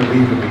almost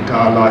unbelievably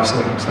dire life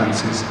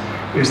circumstances,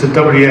 it was the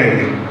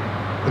WEA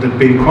that had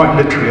been quite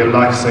literally a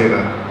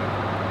lifesaver.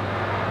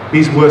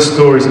 These were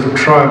stories of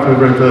triumph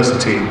over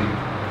adversity,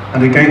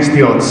 and against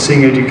the odds,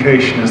 seeing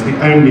education as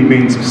the only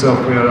means of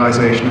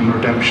self-realisation and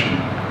redemption.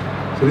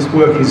 So this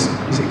work is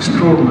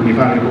extraordinarily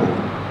valuable.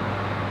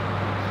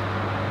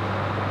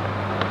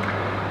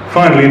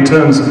 Finally, in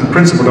terms of the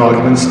principled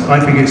arguments, I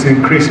think it's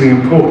increasingly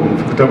important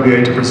for the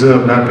WEA to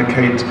preserve and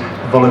advocate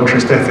a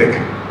voluntarist ethic.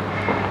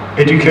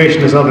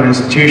 Education, as other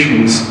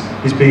institutions,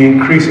 is being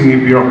increasingly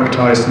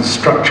bureaucratised and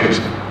structured,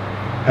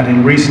 and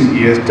in recent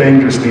years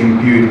dangerously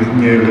imbued with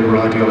neoliberal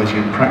ideology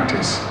and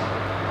practice,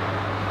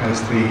 as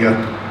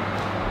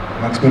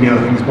amongst many other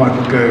things,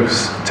 Michael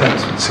Gove's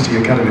attempts with city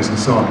academies and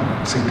so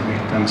on seem to me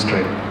to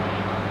demonstrate.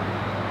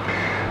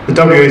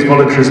 The WEA's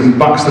voluntarism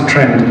bucks the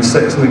trend and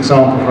sets an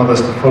example for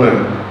others to follow.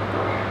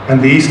 And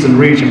the Eastern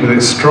region, with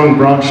its strong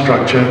branch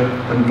structure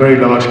and very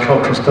large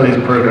cultural studies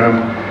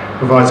programme,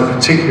 provides a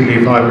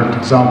particularly vibrant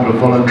example of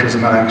voluntarism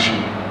in action,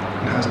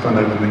 and has done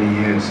over many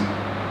years.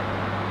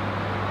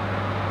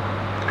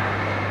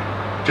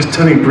 Just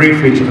turning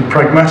briefly to the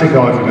pragmatic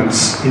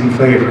arguments in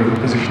favour of the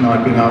position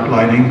I've been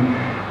outlining,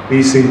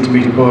 these seem to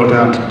me to boil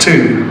down to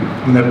two,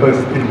 and they're both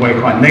in a way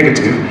quite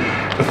negative.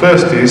 The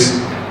first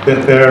is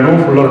that there are an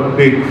awful lot of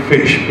big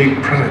fish,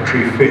 big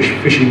predatory fish,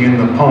 fishing in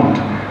the pond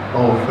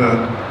of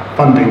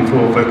funding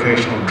for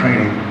vocational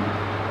training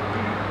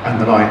and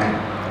the like.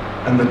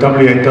 And the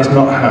WEA does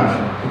not have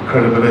the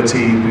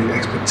credibility, the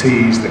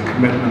expertise, the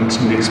commitment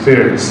and the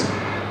experience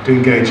to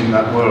engage in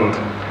that world.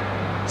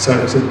 So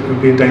it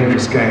would be a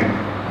dangerous game.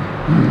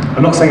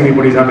 I'm not saying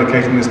anybody's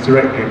advocating this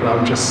directly, but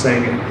I'm just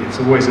saying it's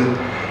always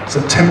it's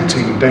a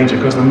tempting danger,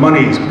 because the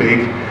money is big,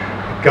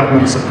 the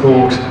government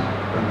support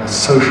and the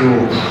social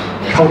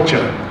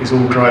culture is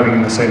all driving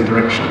in the same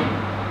direction.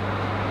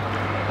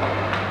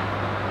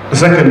 The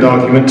second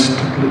argument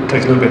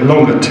takes a little bit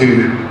longer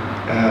to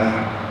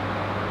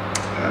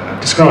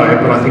describe,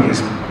 but I think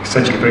it's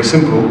essentially very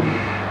simple,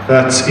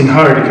 that in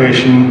higher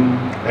education,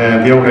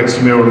 the old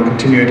extramural and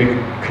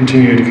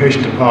continuing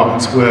education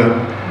departments, where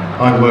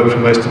I worked for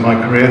most of my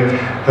career,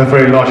 have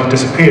very largely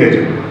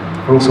disappeared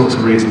for all sorts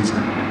of reasons.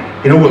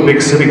 In all the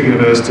big civic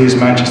universities,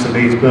 Manchester,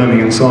 Leeds,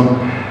 Birmingham and so on,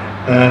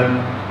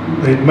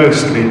 they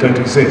mostly don't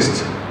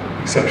exist,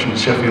 exception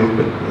Sheffield,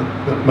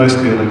 but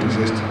mostly they don't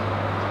exist.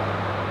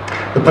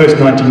 The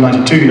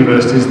post-1992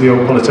 universities, the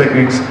old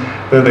polytechnics,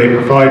 though they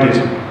provided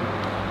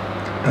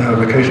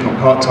vocational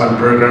part-time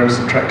programmes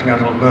attracting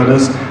adult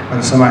learners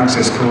and some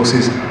access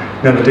courses,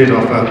 never did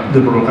offer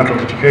liberal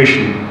adult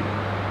education.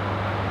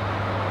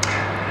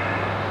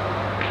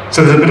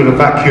 So there's a bit of a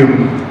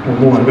vacuum, or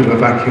more than a bit of a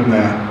vacuum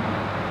there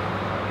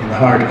in the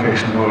higher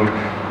education world.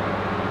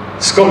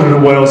 Scotland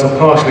and Wales are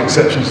partial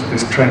exceptions to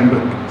this trend,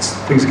 but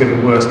things are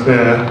getting worse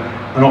there,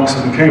 and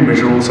Oxford and Cambridge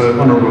are also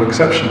honourable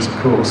exceptions, of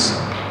course.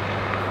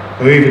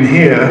 Though even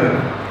here,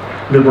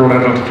 liberal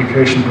adult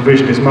education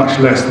provision is much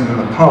less than in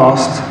the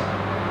past,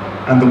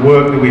 and the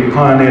work that we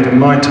pioneered in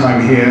my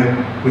time here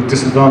with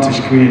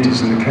disadvantaged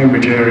communities in the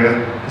Cambridge area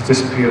has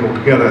disappeared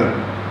altogether.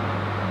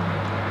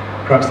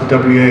 Perhaps the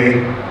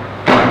WEA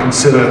might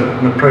consider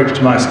an approach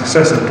to my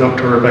successor,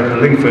 Dr. Rebecca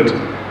Lingford,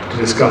 to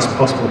discuss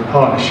possible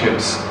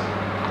partnerships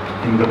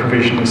in the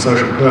provision of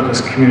social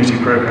purpose community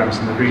programmes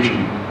in the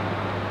region.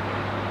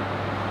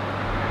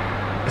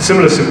 A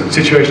similar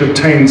situation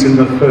obtains in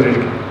the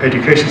further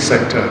education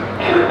sector.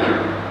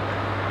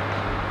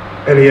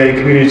 LEA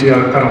community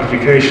adult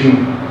education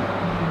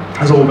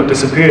has all but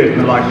disappeared in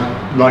the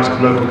light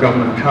of local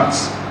government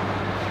cuts,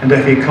 and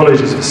FE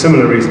colleges for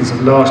similar reasons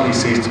have largely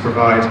ceased to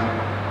provide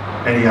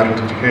any adult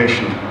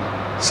education,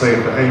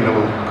 save for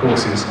A-level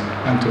courses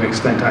and to an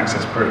extent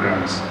access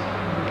programmes.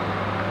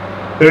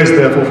 There is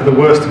therefore, for the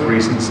worst of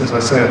reasons, as I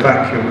say, a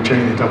vacuum which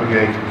only the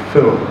WEA can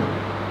fill.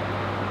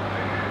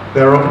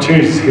 There are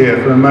opportunities here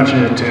for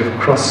imaginative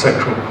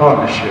cross-sectoral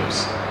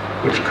partnerships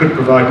which could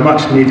provide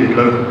much needed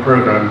local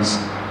programmes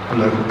for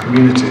local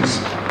communities.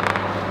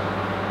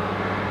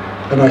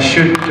 And I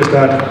should just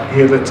add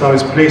here that I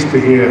was pleased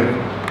to hear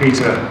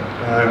Peter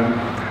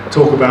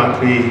talk about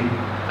the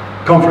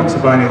conference,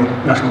 the biennial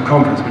national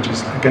conference, which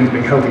is again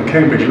being held in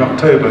Cambridge in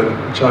October,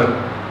 which I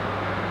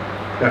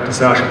have to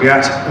say I shall be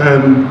at,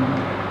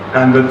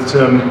 and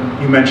that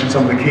you mentioned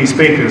some of the key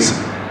speakers,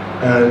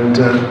 and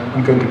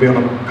I'm going to be on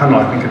a panel,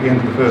 I think, at the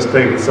end of the first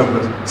day with some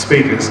of the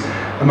speakers,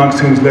 amongst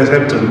whom is Les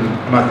Ebden,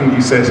 and I think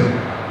you said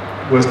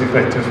worst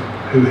effective,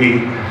 who he.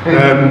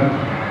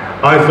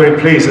 I'm very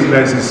pleased that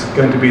Les is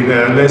going to be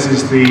there. Les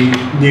is the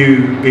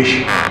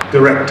new-ish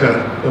director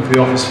of the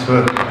Office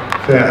for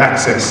Fair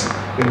Access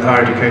in the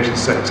higher education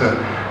sector,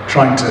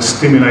 trying to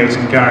stimulate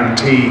and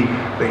guarantee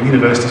that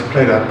universities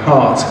play their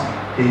part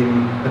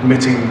in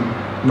admitting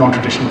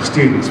non-traditional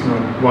students from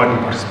a widening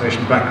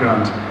participation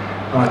background.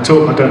 And I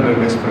don't know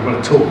Les very well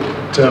at all,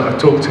 but I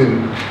talked to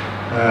him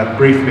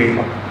briefly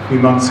a few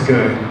months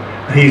ago,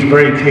 and he's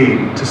very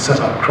keen to set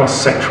up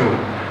cross-sectoral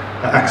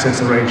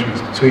access arrangements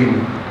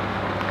between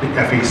the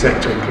FE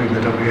sector, including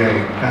the WEA,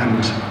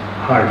 and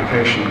higher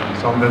education.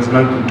 So there's an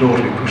open door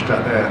to be pushed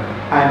out there.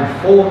 And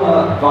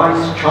former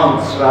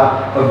Vice-Chancellor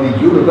of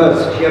the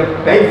University of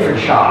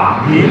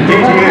Bedfordshire. Indeed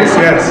he is,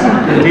 yes.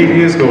 Indeed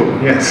he is,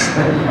 Gordon, yes.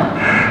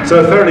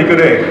 So a thoroughly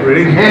good egg,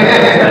 really.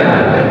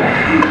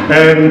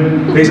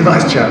 He's a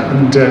nice chap,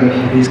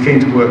 and he's keen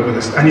to work with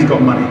us, and he's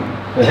got money.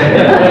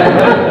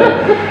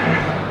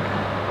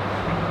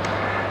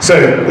 So,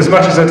 as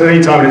much as at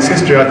any time in its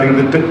history, I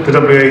think that the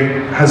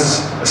WEA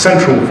has a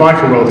central,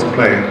 vital role to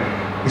play.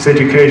 Its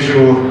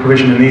educational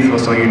provision and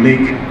ethos are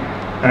unique,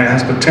 and it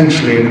has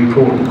potentially an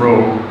important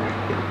role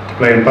to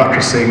play in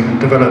buttressing and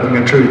developing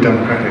a truly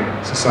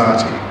democratic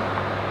society.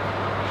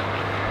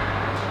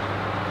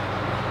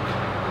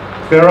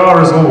 There are,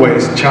 as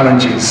always,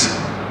 challenges,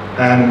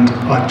 and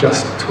I've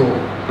just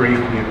talked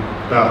briefly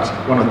about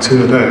one or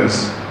two of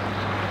those.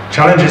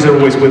 Challenges are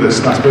always with us,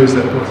 and I suppose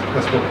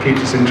that's what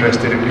keeps us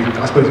interested.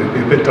 I suppose it would be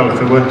a bit dull if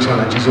there weren't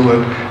challenges,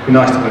 although it would be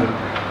nice to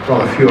have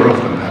rather fewer of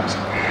them, perhaps.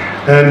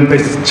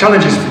 The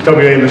challenges for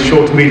WEA in the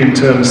short to medium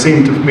term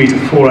seem to me to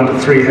fall under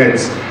three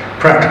heads: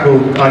 practical,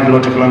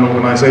 ideological, and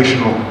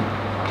organisational.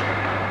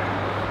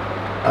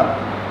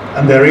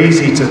 And they're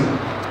easy to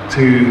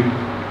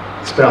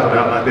spout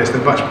about like this.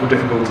 They're much more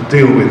difficult to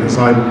deal with, as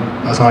I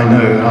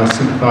know, and I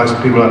sympathise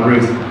with people like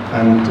Ruth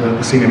and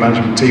the senior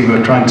management team who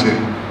are trying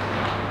to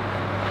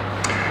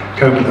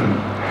cope with them.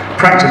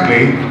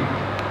 Practically,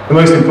 the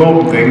most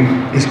important thing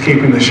is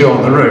keeping the show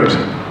on the road,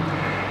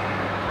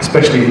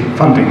 especially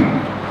funding.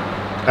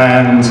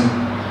 And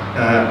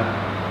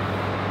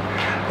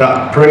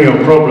that perennial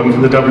problem for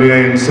the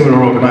WEA and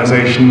similar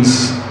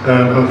organisations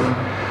of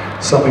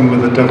supping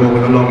with the devil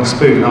with a long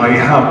spoon, i.e.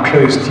 how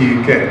close do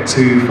you get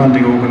to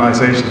funding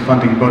organisations,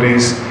 funding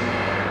bodies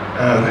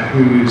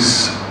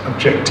whose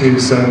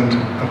objectives and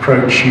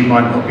approach you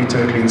might not be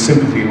totally in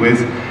sympathy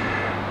with.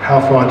 How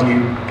far do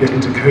you get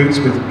into cahoots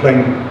with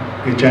playing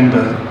the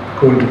agenda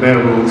according to their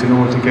rules in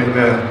order to get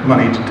their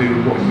money to do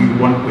what you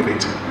want with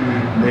it?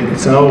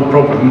 It's an old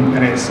problem,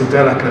 and it's a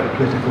delicate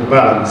political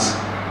balance,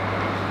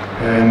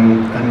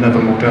 and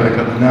never more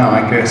delicate than now,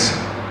 I guess.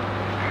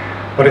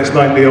 But it's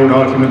like the old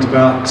argument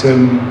about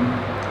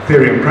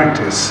theory and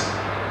practice.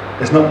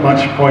 There's not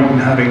much point in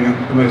having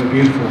the most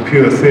beautiful,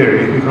 pure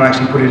theory if you can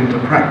actually put it into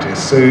practice.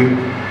 So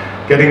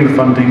getting the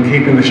funding,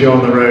 keeping the show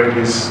on the road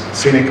is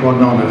sine qua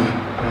non of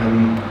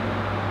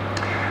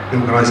the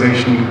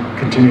organisation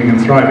continuing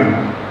and thriving.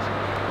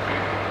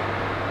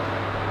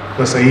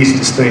 That's easy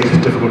to state,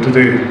 difficult to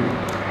do.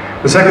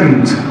 The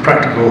second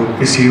practical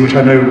issue, which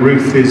I know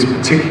Ruth is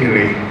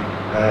particularly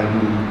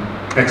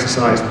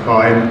exercised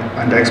by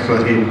and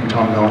expert in, which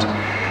I'm not.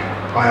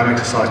 I am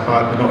exercised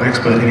by it, but not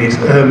expert in it,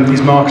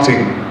 is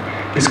marketing.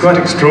 It's quite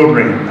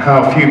extraordinary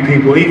how few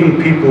people,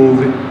 even people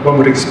that one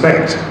would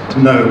expect to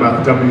know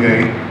about the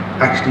WEA,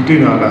 actually do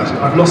know about it.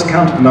 I've lost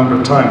count of the number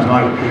of times,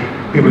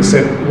 and people have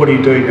said, "What are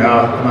you doing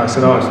now?" And I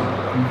said, "Oh,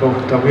 I'm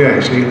involved with WEA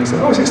actually." And they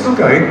said, "Oh, is it still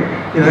going?"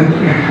 You know,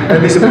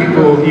 and these are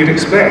people you'd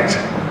expect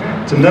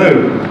to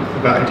know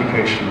about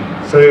education.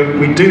 So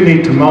we do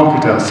need to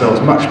market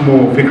ourselves much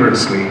more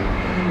vigorously.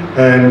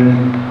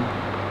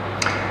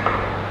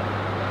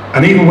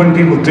 And even when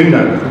people do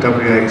know that the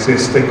WEA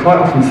exists, they quite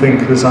often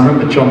think, as I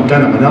remember John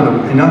Denham,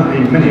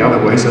 in many other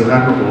ways, an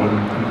admirable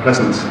and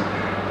pleasant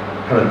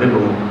kind of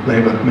liberal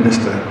Labour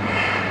minister,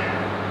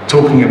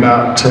 talking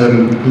about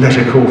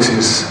leisure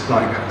courses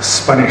like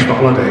Spanish for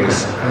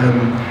holidays.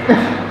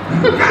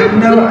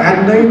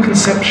 had no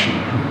conception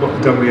of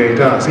what the WEA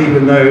does,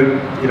 even though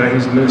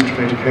he's the Minister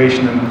for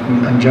Education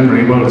and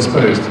generally well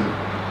disposed.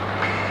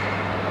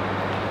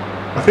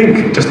 I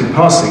think, just in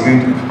passing,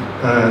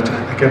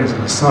 again as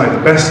an aside,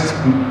 the best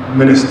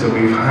minister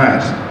we've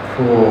had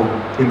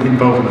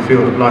involved in the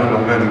field of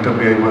lifelong learning,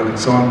 WEA work and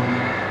so on,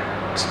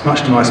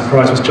 much to my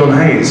surprise, was John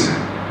Hayes,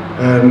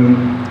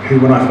 who,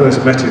 when I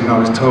first met him, I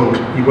was told,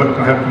 you've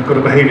got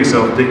to behave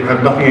yourself, you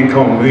have nothing in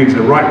common with him, he's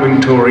a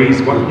right-wing Tory,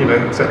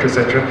 etc.,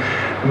 etc.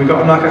 And we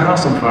got him like a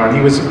house on fire, and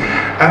he was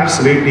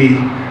absolutely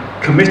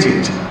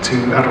committed to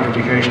adult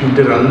education and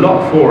did a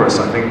lot for us,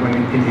 I think, when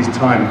in his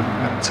time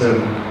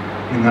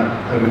in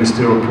that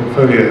ministerial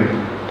portfolio.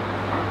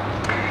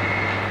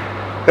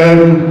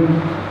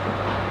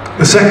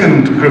 The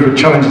second group of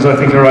challenges, I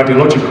think, are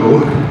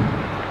ideological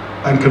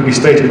and can be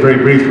stated very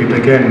briefly, but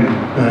again,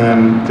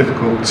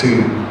 difficult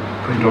to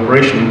put into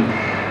operation.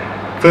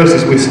 First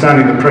is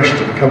withstanding the pressure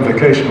to become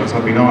vocational, as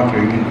I've been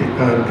arguing, in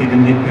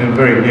a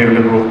very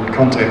neoliberal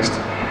context.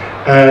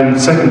 And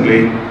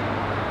secondly,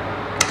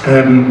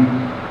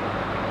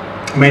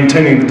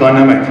 maintaining the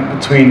dynamic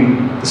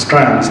between the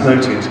strands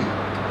noted,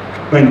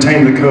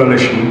 maintain the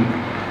coalition,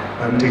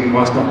 and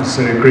whilst not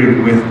necessarily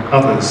agreeing with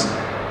others.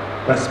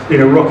 That's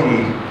been a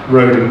rocky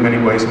road in many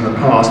ways in the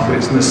past, but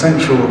it's an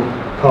essential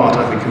part,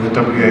 I think, of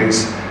the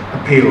WEA's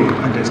appeal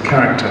and its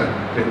character.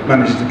 It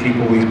manages to keep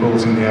all these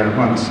balls in the air at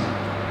once.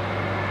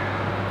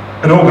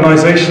 And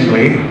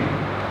organisationally,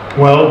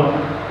 well,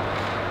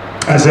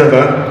 as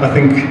ever, I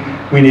think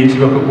we need to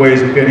look at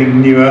ways of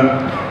getting newer,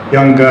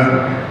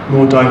 younger,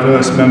 more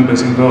diverse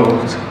members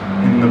involved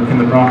in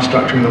the branch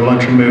structure in the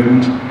voluntary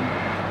movement.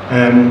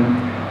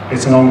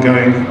 It's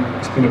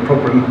been a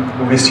problem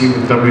or issue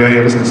with WEA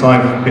ever since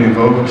I've been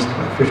involved,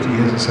 like 50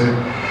 years or so.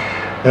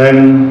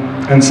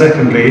 And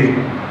secondly,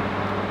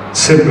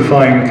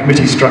 simplifying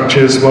committee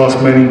structures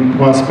whilst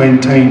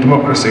maintaining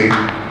democracy,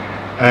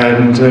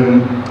 and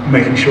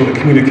making sure the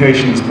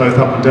communications, both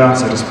up and down,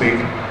 so to speak,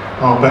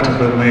 are better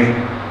than they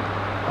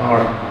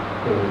are,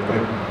 or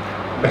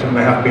better than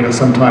they have been at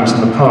some times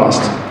in the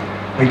past.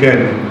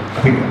 Again,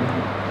 I think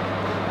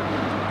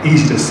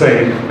easy to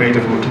say, very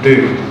difficult to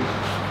do.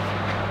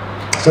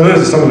 So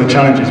those are some of the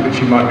challenges which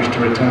you might wish to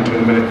return to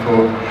in a minute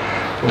for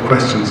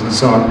questions and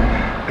so on.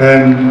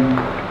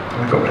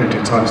 We've got plenty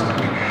of time,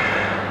 certainly.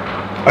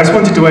 I just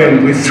wanted to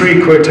end with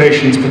 3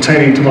 quotations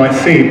pertaining to my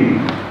theme.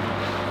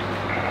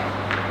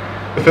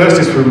 The first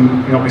is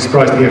from, you'll not be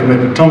surprised to hear, from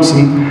Edward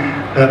Thompson.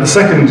 The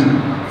second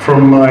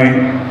from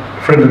my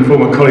friend and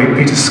former colleague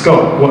Peter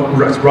Scott,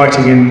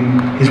 writing in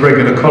his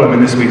regular column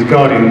in this week's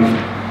Guardian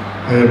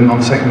on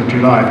the 2nd of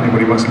July, if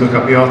anybody wants to look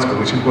up the article,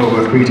 which is well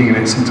worth reading in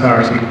its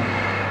entirety.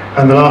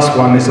 And the last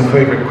one is a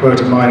favourite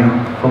quote of mine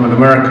from an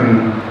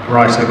American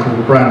writer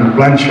called Brand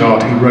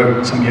Blanchard, who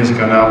wrote some years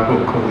ago now a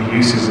book called The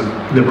Uses of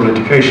Liberal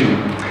Education.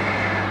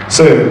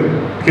 So,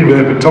 beginning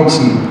with Edward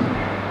Thompson,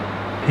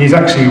 he's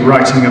actually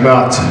writing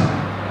about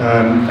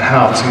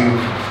how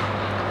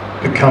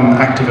to become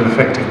active and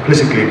effective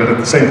politically, but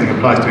the same thing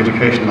applies to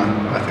education,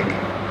 I think,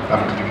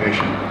 adult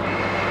education.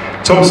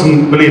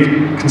 Thompson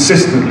believed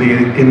consistently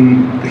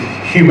in the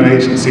human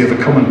agency of the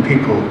common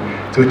people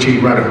to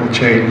achieve radical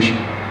change,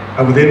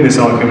 and within this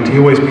argument he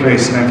always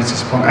placed an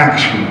emphasis upon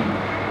action.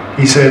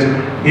 He said,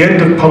 the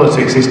end of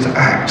politics is to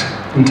act,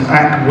 and to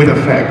act with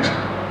effect.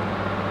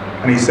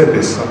 And he said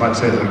this, I might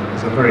say,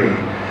 as a very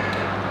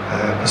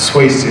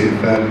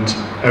persuasive and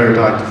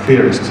erudite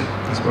theorist,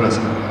 as well as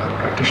a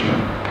practitioner.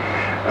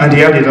 And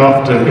he added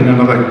after, in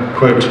another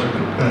quote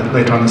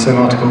later on in the same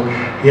article,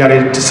 he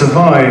added, to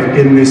survive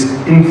in this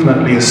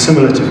infinitely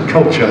assimilative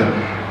culture,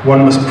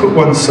 one must put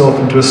oneself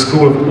into a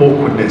school of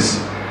awkwardness.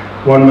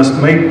 One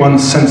must make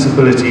one's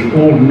sensibility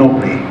all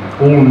knobbly,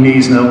 all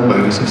knees and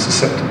elbows of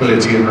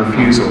susceptibility and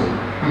refusal.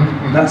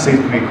 And that seems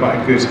to be quite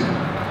a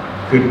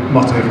good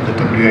motto for the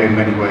WEA in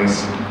many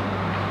ways.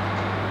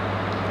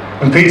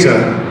 And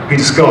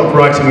Peter Scott,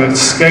 writing a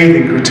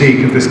scathing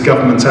critique of this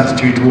government's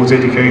attitude towards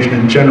education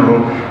in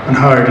general and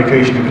higher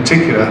education in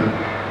particular,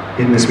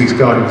 in this week's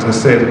Guardian, as I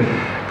said,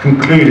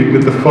 concludes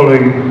with the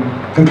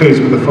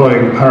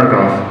following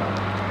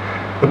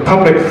paragraph. The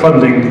public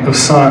funding of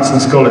science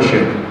and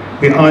scholarship,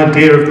 the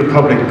idea of the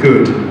public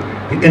good,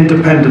 the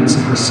independence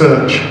of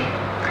research,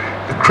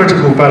 the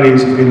critical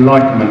values of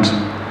Enlightenment,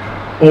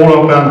 all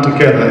are bound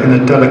together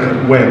in a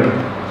delicate web.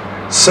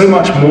 So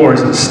much more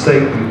is at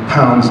stake than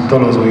pounds,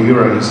 dollars or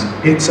euros.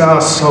 It's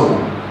our soul.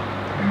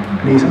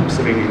 And he's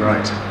absolutely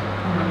right,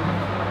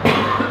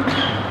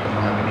 in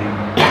my opinion.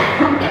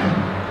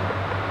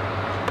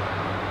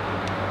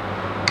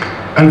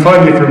 And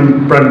finally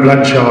from Brand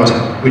Blanchard,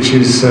 which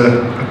is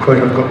a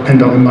quote I've got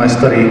pinned up in my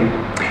study.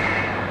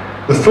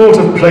 The thought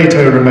of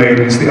Plato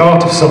remains, the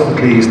art of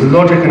Sophocles, the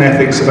logic and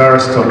ethics of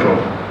Aristotle.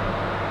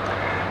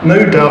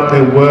 No doubt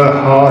there were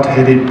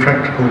hard-headed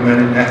practical men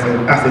in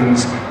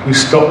Athens who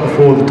stopped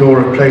before the door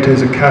of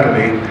Plato's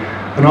academy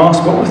and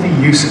asked what was the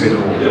use of it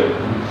all.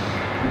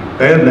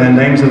 Then their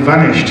names have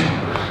vanished.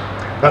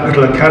 That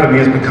little academy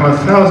has become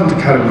 1,000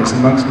 academies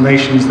amongst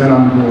nations then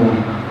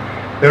unborn.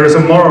 There is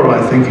a moral,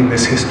 I think, in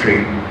this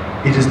history.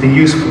 It is the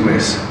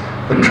usefulness,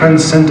 the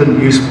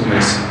transcendent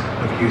usefulness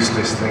of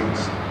useless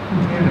things.